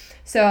ovaries.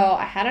 So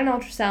I had an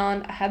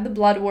ultrasound, I had the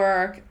blood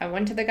work, I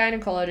went to the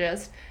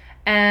gynecologist,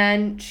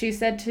 and she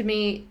said to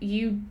me,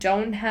 you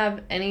don't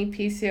have any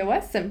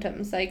PCOS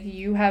symptoms. Like,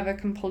 you have a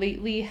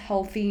completely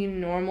healthy,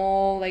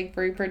 normal, like,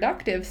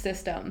 reproductive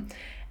system.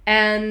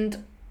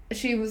 And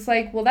she was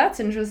like, well, that's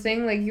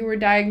interesting. Like, you were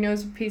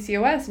diagnosed with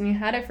PCOS and you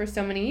had it for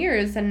so many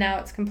years and now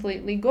it's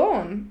completely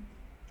gone.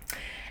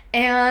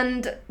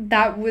 And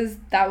that was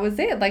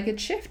it. Like, it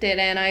shifted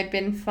and I've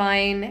been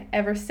fine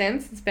ever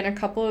since. It's been a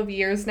couple of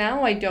years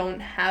now. I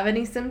don't have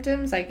any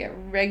symptoms. I get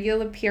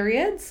regular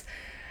periods.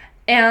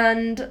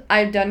 And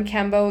I've done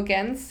Kambo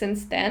again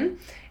since then.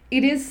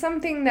 It is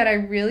something that I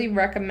really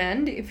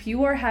recommend if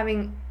you are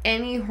having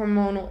any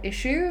hormonal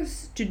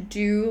issues to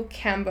do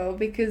Kambo,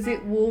 because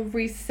it will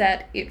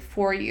reset it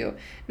for you.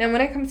 Now,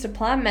 when it comes to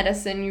plant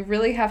medicine, you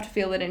really have to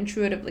feel it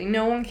intuitively.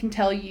 No one can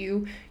tell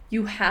you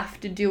you have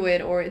to do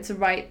it or it's the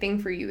right thing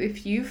for you.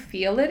 If you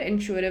feel it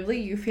intuitively,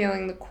 you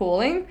feeling the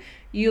cooling,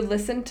 you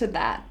listen to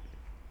that.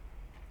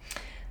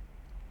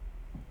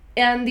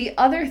 And the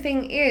other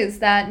thing is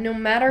that no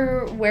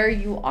matter where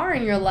you are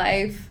in your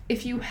life,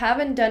 if you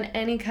haven't done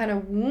any kind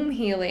of womb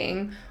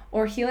healing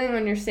or healing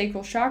on your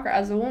sacral chakra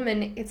as a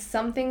woman, it's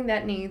something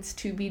that needs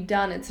to be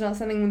done. It's not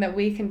something that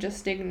we can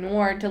just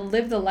ignore to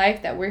live the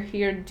life that we're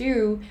here to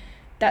do.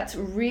 That's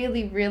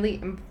really,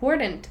 really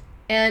important.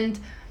 And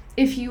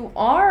if you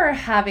are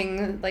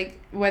having, like,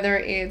 whether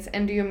it's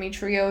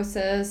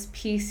endometriosis,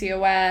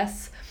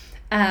 PCOS,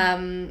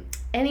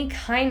 any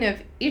kind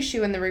of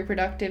issue in the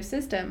reproductive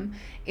system,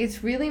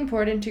 it's really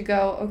important to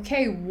go,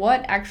 okay,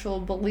 what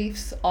actual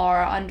beliefs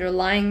are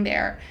underlying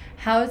there?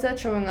 How is that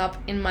showing up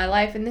in my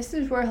life? And this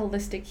is where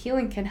holistic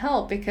healing can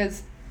help,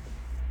 because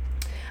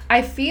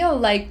I feel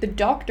like the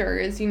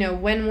doctors,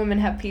 when women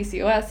have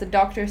PCOS, the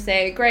doctors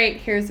say, great,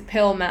 here's a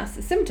pill, mask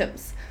the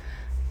symptoms.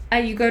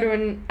 You go to a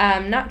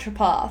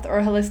naturopath or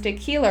a holistic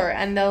healer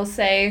and they'll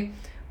say,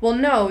 well,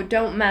 no,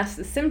 don't mask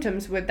the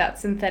symptoms with that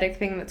synthetic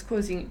thing that's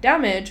causing you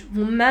damage.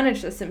 We'll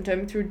manage the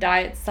symptom through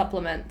diet,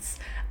 supplements,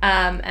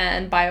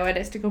 and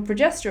bioidentical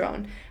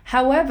progesterone.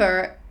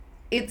 However,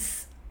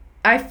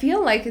 I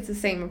feel like it's the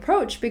same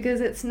approach, because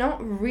it's not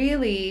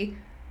really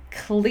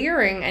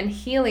clearing and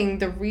healing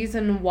the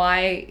reason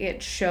why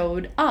it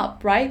showed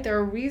up, right?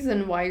 There's a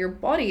reason why your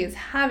body is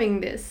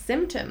having this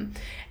symptom.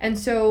 And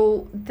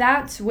so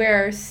that's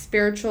where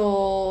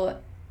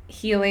spiritual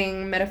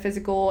healing,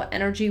 metaphysical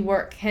energy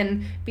work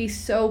can be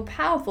so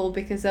powerful,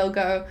 because they'll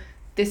go,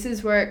 this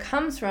is where it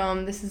comes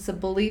from. This is a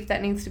belief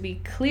that needs to be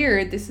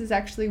cleared. This is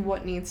actually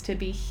what needs to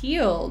be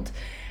healed.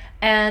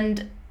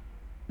 And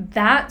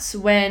that's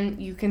when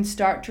you can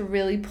start to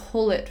really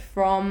pull it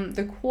from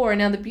the core.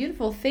 Now, the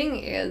beautiful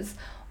thing is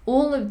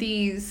all of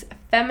these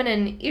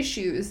feminine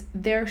issues,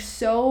 they're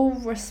so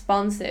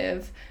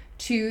responsive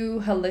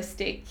to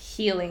holistic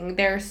healing.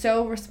 They're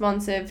so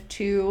responsive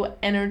to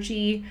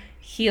energy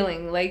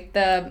healing. Like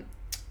the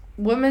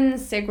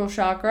women's sacral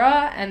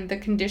chakra and the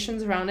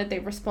conditions around it, they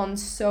respond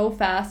so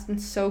fast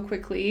and so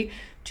quickly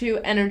to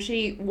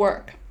energy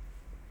work.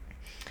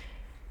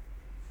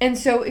 And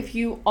so if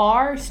you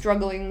are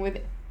struggling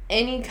with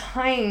any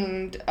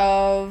kind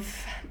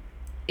of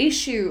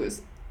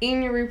issues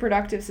in your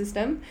reproductive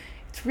system,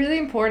 it's really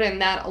important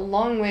that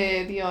along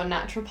with your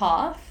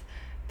naturopath,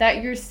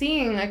 that you're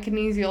seeing a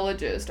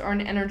kinesiologist or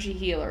an energy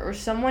healer or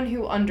someone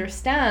who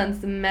understands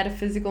the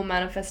metaphysical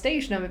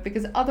manifestation of it,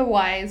 because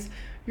otherwise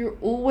you're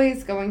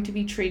always going to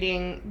be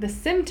treating the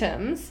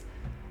symptoms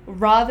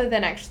rather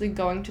than actually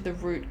going to the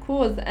root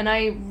cause. And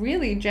I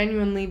really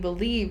genuinely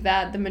believe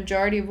that the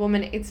majority of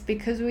women, it's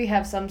because we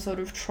have some sort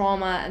of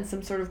trauma and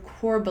some sort of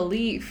core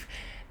belief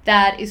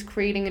that is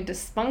creating a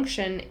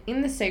dysfunction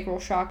in the sacral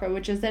chakra,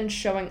 which is then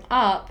showing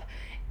up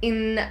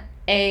in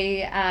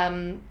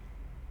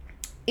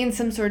in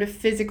some sort of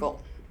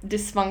physical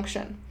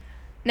dysfunction.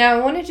 Now,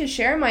 I wanted to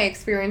share my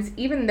experience,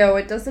 even though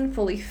it doesn't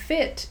fully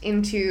fit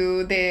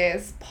into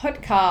this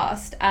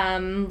podcast,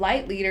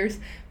 Light Leaders,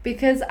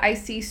 because I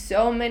see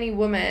so many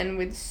women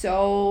with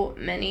so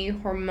many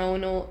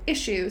hormonal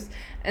issues.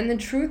 And the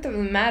truth of the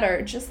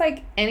matter, just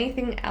like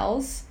anything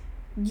else,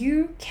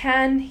 you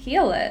can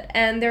heal it.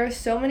 And there are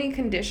so many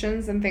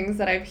conditions and things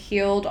that I've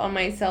healed on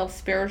myself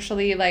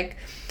spiritually. Like,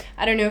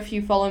 I don't know if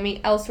you follow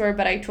me elsewhere,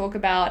 but I talk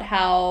about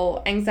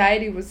how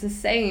anxiety was the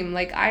same.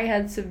 Like, I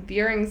had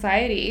severe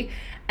anxiety,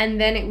 and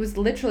then it was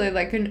literally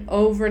like an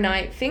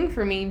overnight thing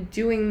for me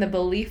doing the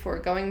belief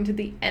work, going into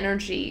the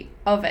energy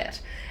of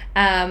it.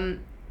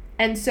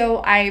 And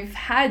so I've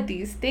had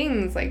these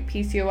things like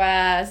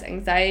PCOS,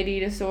 anxiety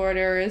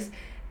disorders,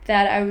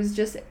 that I was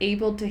just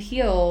able to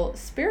heal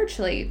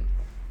spiritually.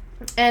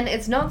 And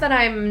it's not that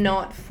I'm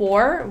not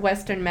for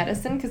Western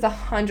medicine, because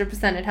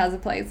 100% it has a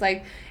place.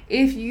 Like,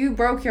 if you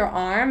broke your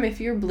arm, if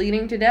you're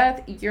bleeding to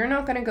death, you're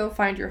not going to go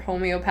find your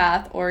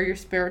homeopath or your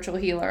spiritual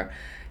healer.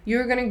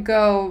 you're going to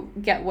go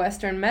get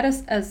Western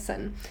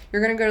medicine.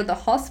 You're going to go to the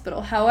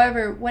hospital.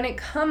 However, when it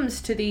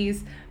comes to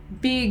these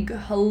big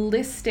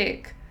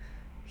holistic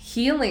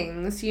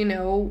healings,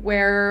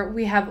 where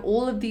we have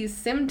all of these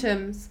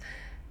symptoms,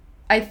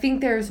 I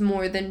think there's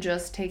more than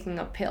just taking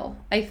a pill.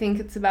 I think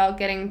it's about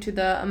getting to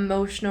the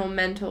emotional,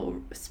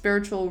 mental,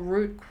 spiritual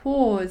root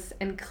cause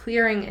and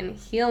clearing and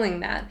healing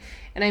that.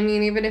 And I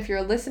mean, even if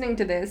you're listening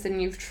to this and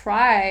you've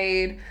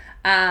tried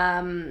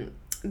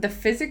the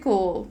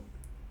physical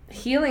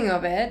healing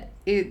of it,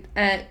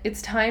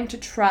 it's time to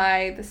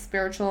try the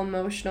spiritual,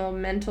 emotional,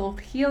 mental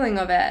healing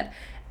of it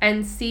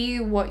and see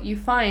what you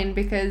find,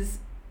 because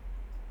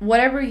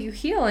whatever you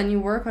heal and you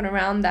work on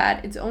around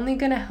that, it's only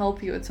going to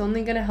help you. It's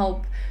only going to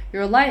help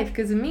your life.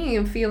 Because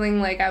me feeling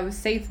like I was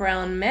safe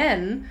around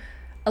men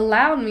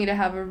allowed me to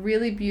have a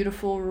really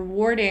beautiful,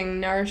 rewarding,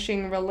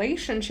 nourishing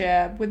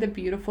relationship with a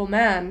beautiful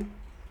man.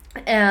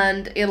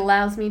 And it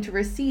allows me to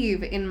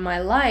receive in my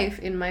life,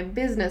 in my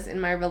business, in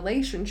my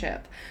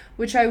relationship,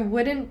 which I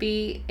wouldn't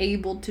be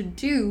able to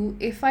do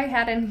if I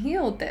hadn't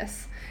healed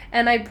this.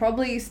 And I'd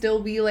probably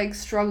still be like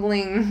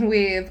struggling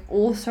with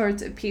all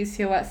sorts of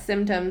PCOS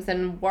symptoms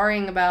and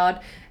worrying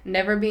about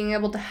never being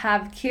able to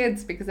have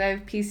kids because I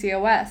have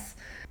PCOS.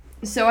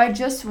 So I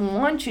just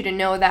want you to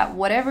know that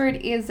whatever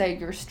it is that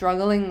you're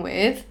struggling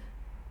with,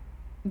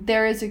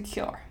 there is a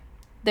cure.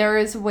 There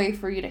is a way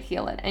for you to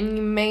heal it. And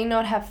you may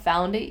not have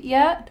found it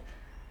yet,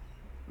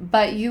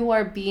 but you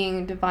are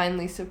being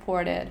divinely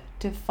supported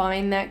to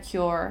find that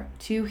cure,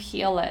 to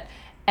heal it.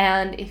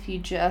 And if you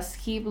just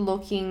keep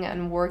looking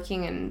and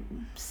working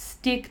and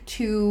stick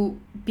to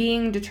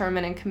being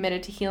determined and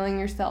committed to healing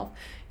yourself,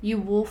 you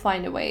will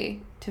find a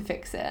way to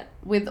fix it.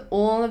 With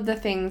all of the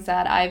things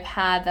that I've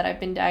had, that I've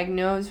been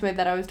diagnosed with,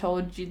 that I was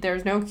told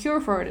there's no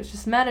cure for it, it's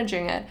just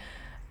managing it,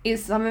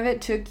 some of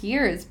it took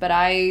years, but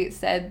I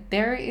said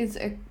there is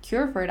a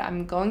cure for it.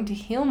 I'm going to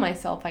heal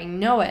myself. I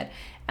know it.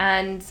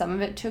 And some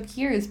of it took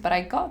years, but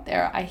I got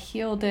there. I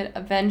healed it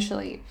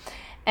eventually.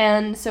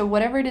 And so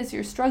whatever it is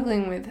you're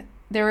struggling with,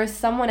 there is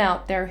someone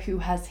out there who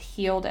has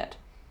healed it.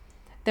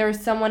 There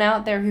is someone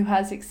out there who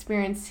has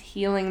experienced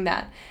healing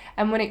that.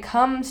 And when it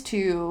comes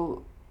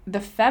to the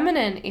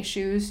feminine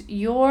issues,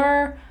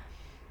 your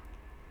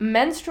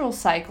menstrual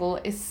cycle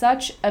is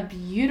such a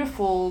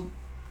beautiful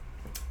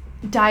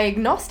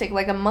diagnostic,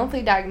 like a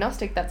monthly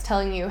diagnostic that's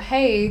telling you,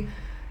 hey,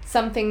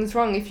 something's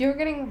wrong. If you're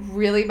getting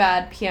really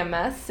bad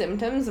PMS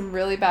symptoms and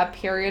really bad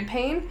period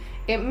pain,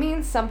 it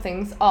means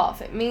something's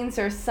off. It means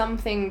there's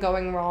something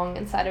going wrong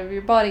inside of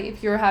your body.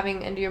 If you're having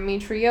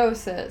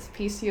endometriosis,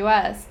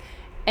 PCOS,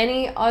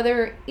 any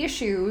other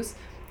issues,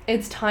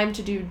 it's time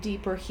to do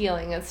deeper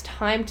healing. It's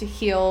time to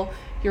heal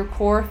your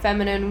core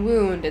feminine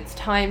wound. It's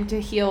time to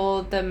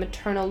heal the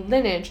maternal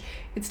lineage.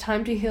 It's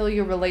time to heal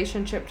your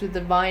relationship to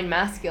the divine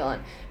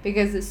masculine.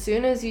 Because as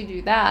soon as you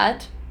do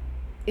that,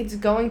 it's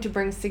going to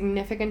bring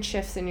significant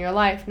shifts in your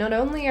life. Not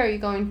only are you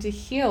going to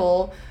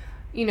heal,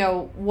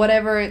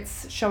 whatever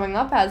it's showing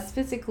up as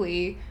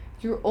physically,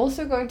 you're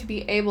also going to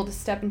be able to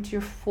step into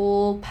your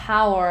full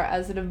power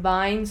as a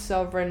divine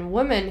sovereign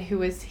woman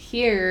who is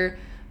here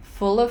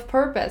full of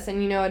purpose.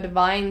 And a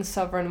divine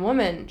sovereign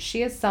woman,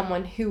 she is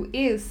someone who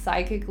is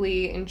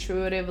psychically,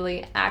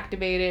 intuitively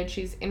activated.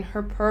 She's in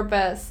her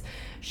purpose.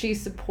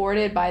 She's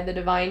supported by the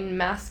divine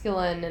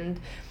masculine, and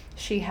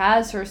she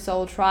has her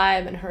soul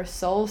tribe and her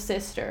soul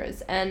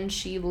sisters, and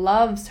she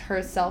loves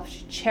herself.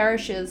 She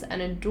cherishes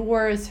and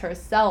adores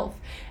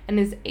herself and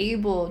is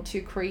able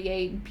to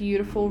create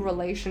beautiful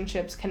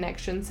relationships,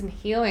 connections, and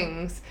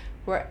healings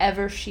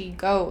wherever she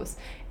goes.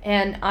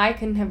 And I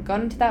couldn't have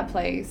gotten to that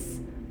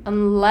place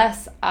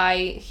unless I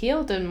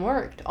healed and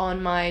worked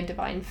on my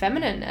divine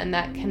feminine and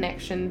that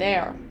connection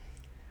there.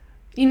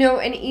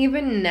 And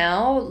even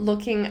now,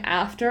 looking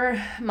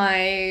after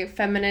my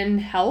feminine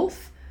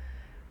health,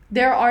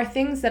 there are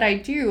things that I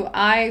do.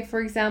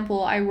 For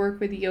example, I work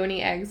with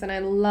yoni eggs, and I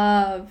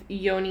love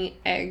yoni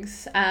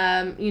eggs.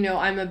 I'm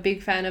a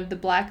big fan of the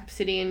black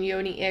obsidian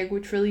yoni egg,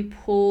 which really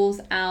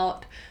pulls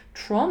out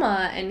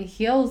trauma and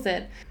heals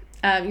it.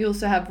 You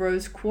also have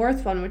rose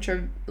quartz one, which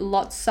are a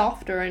lot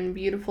softer and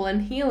beautiful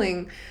and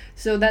healing.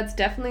 So that's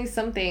definitely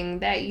something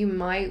that you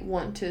might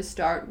want to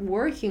start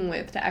working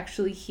with to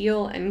actually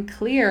heal and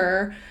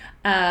clear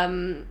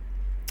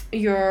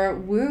your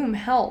womb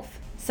health.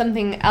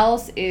 Something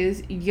else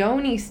is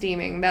yoni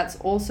steaming. That's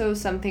also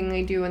something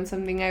I do and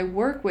something I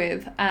work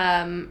with.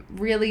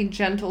 Really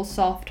gentle,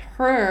 soft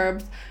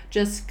herbs,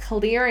 just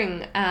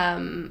clearing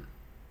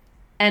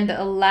and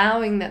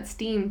allowing that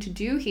steam to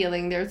do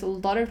healing. There's a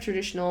lot of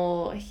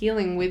traditional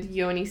healing with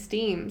yoni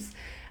steams.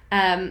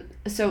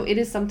 So it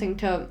is something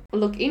to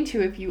look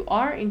into if you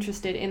are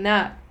interested in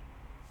that.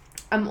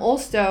 I'm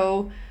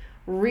also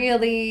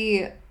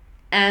really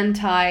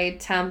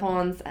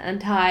anti-tampons,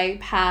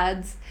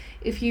 anti-pads.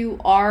 If you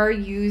are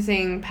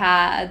using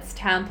pads,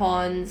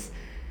 tampons,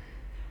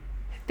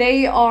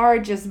 they are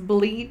just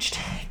bleached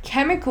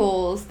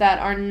chemicals that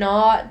are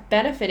not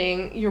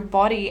benefiting your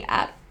body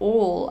at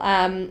all.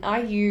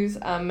 I use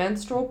a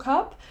menstrual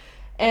cup,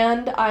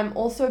 And I'm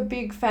also a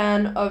big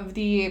fan of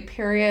the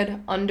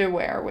period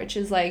underwear, which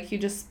is like you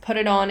just put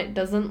it on, it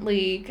doesn't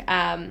leak,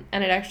 and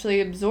it actually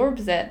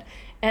absorbs it.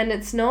 And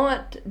it's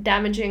not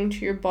damaging to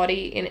your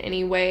body in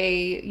any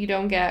way. You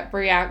don't get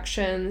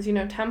reactions.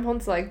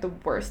 Tampons are like the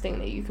worst thing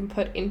that you can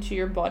put into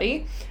your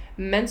body.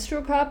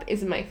 Menstrual cup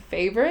is my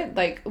favorite.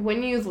 Like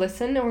when you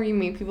listen or you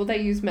meet people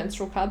that use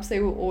menstrual cups, they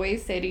will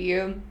always say to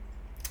you,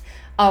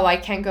 oh, I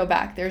can't go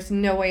back. There's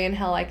no way in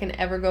hell I can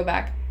ever go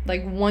back.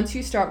 Like once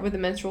you start with a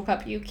menstrual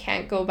cup, you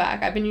can't go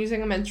back. I've been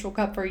using a menstrual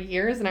cup for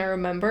years, and I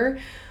remember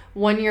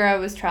one year I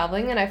was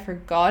traveling and I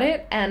forgot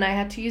it and I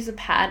had to use a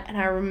pad, and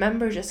I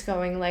remember just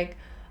going like,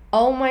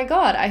 oh my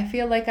God, I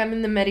feel like I'm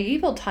in the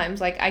medieval times.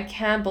 Like I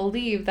can't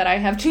believe that I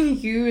have to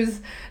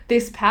use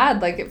this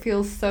pad. Like it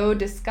feels so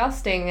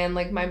disgusting and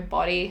like my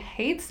body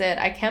hates it.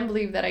 I can't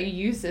believe that I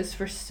use this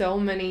for so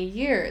many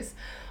years.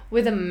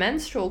 With a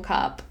menstrual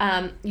cup,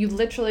 you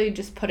literally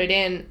just put it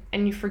in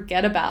and you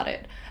forget about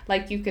it.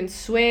 Like you can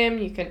swim,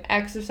 you can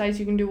exercise,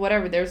 you can do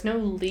whatever. There's no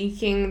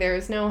leaking.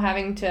 There's no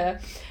having to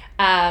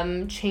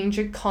change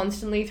it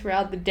constantly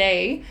throughout the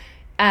day.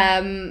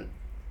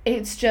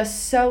 It's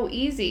just so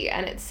easy,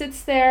 and it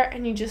sits there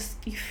and you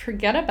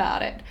forget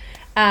about it.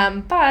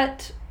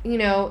 But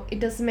it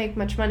doesn't make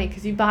much money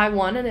because you buy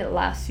one and it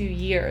lasts you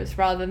years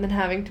rather than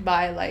having to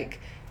buy like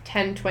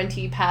 10,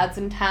 20 pads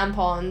and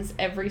tampons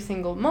every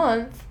single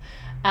month.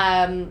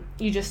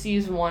 You just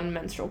use one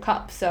menstrual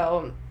cup.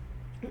 So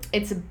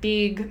it's a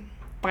big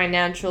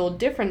financial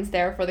difference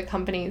there for the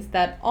companies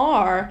that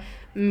are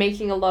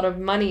making a lot of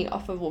money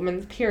off of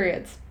women's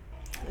periods.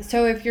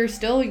 So if you're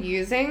still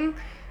using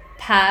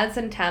pads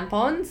and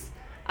tampons,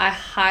 I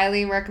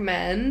highly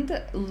recommend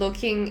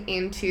looking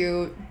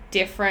into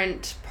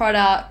different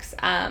products,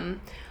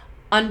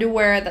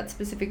 underwear that's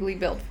specifically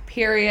built for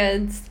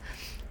periods,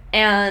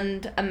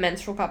 and a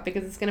menstrual cup,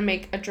 because it's going to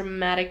make a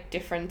dramatic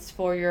difference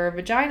for your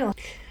vagina.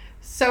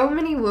 So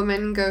many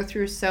women go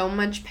through so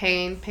much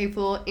pain,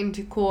 painful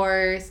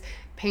intercourse,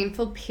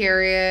 painful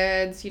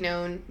periods,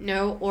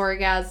 no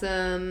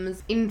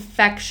orgasms,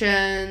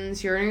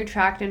 infections, urinary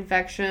tract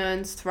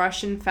infections,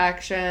 thrush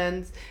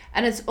infections.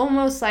 And it's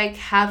almost like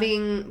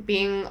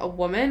being a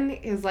woman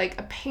is like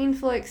a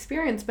painful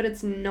experience, but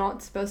it's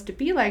not supposed to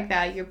be like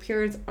that. Your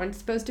periods aren't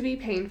supposed to be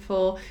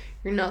painful.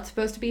 You're not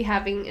supposed to be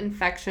having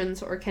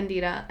infections or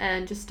candida.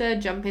 And just to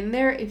jump in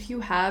there, if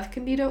you have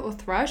candida or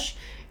thrush,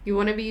 you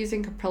want to be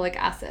using caprylic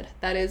acid.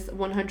 That is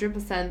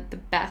 100% the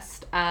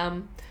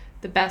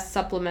best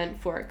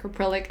supplement for it,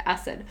 caprylic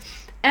acid.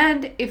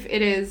 And if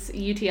it is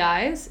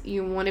UTIs,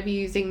 you want to be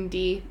using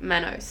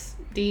D-mannose.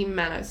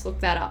 D-mannose,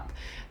 look that up.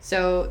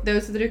 So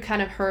those are the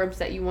kind of herbs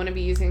that you want to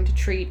be using to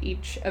treat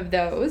each of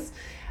those.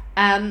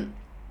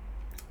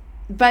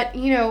 But,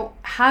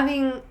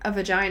 having a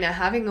vagina,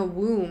 having a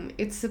womb,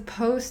 it's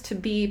supposed to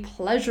be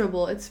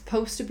pleasurable. It's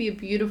supposed to be a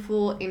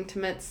beautiful,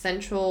 intimate,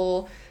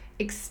 sensual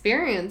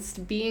experience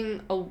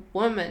being a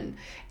woman.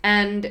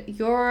 And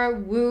your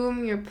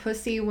womb, your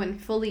pussy, when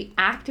fully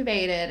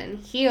activated and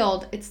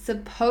healed, it's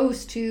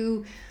supposed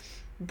to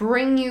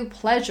bring you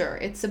pleasure.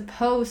 It's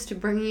supposed to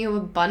bring you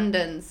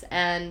abundance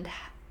and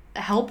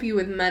help you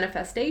with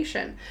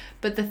manifestation.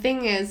 But the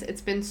thing is,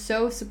 it's been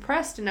so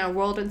suppressed in our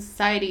world and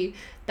society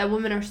that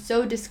women are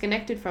so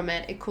disconnected from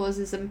it, it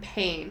causes them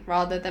pain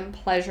rather than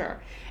pleasure.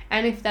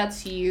 And if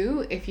that's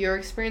you, if you're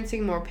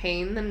experiencing more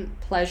pain than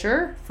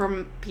pleasure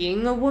from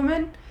being a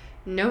woman,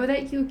 know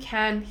that you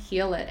can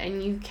heal it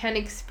and you can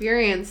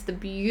experience the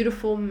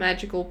beautiful,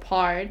 magical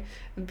part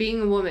of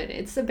being a woman.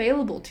 It's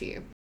available to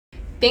you.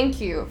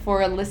 Thank you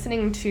for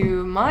listening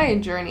to my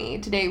journey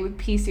today with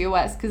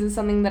PCOS, because it's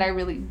something that I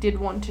really did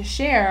want to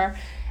share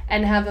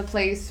and have a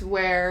place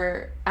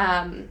where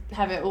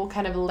have it all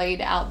kind of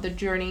laid out the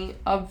journey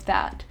of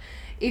that.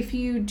 If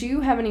you do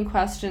have any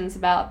questions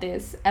about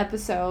this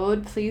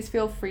episode, please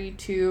feel free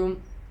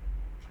to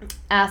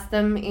ask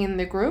them in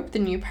the group, the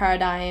New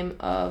Paradigm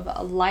of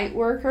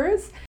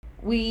Lightworkers.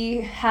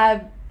 We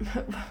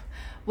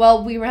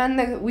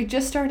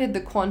just started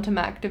the quantum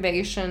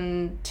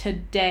activation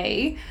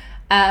today.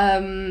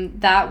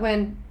 That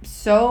went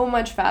so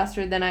much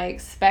faster than I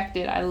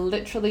expected. I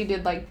literally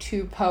did like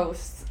 2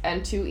 posts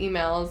and 2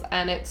 emails,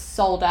 and it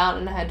sold out,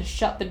 and I had to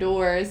shut the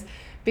doors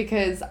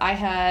because I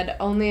had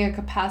only a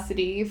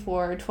capacity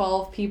for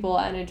 12 people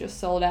and it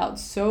just sold out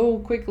so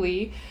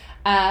quickly.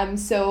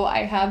 So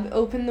I have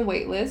opened the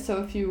waitlist.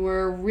 So if you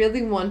were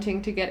really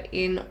wanting to get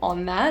in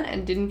on that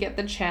and didn't get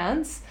the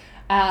chance,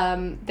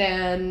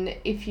 then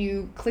if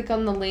you click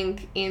on the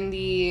link in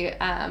the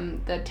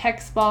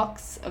text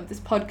box of this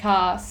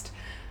podcast,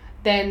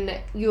 then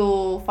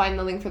you'll find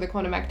the link for the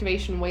quantum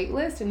activation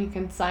waitlist and you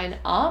can sign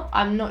up.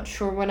 I'm not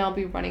sure when I'll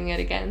be running it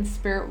again.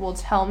 Spirit will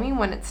tell me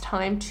when it's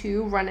time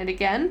to run it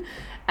again.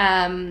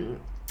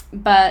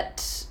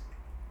 But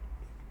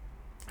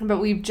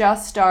we've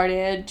just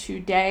started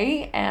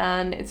today,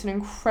 and it's an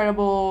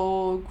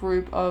incredible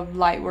group of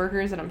light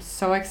workers, and I'm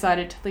so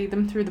excited to lead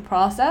them through the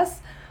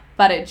process.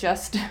 But it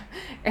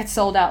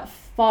sold out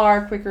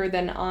far quicker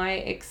than I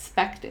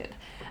expected.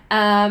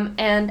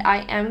 And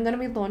I am going to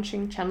be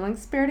launching Channeling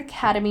Spirit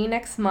Academy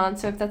next month.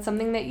 So if that's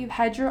something that you've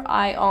had your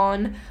eye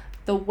on,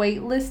 the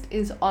waitlist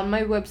is on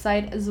my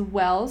website as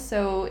well.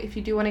 So if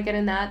you do want to get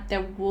in that,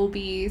 there will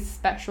be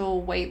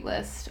special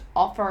waitlist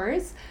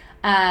offers.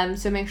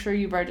 So make sure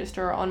you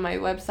register on my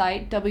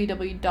website,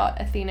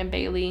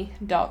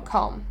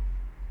 www.athenabailey.com.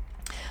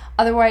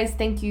 Otherwise,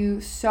 thank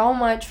you so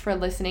much for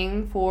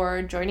listening,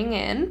 for joining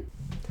in,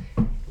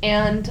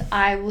 and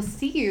I will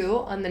see you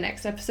on the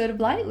next episode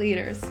of Light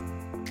Leaders.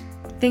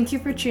 Thank you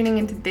for tuning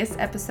into this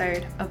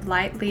episode of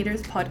Light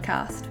Leaders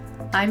Podcast.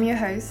 I'm your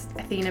host,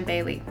 Athena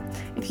Bailey.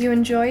 If you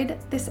enjoyed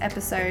this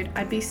episode,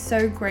 I'd be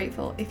so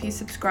grateful if you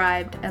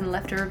subscribed and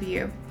left a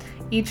review.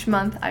 Each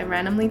month, I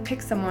randomly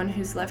pick someone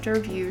who's left a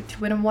review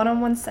to win a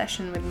one-on-one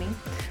session with me.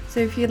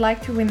 So if you'd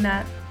like to win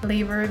that,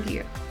 leave a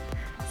review.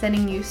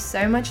 Sending you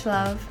so much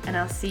love, and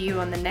I'll see you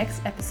on the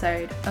next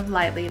episode of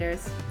Light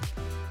Leaders.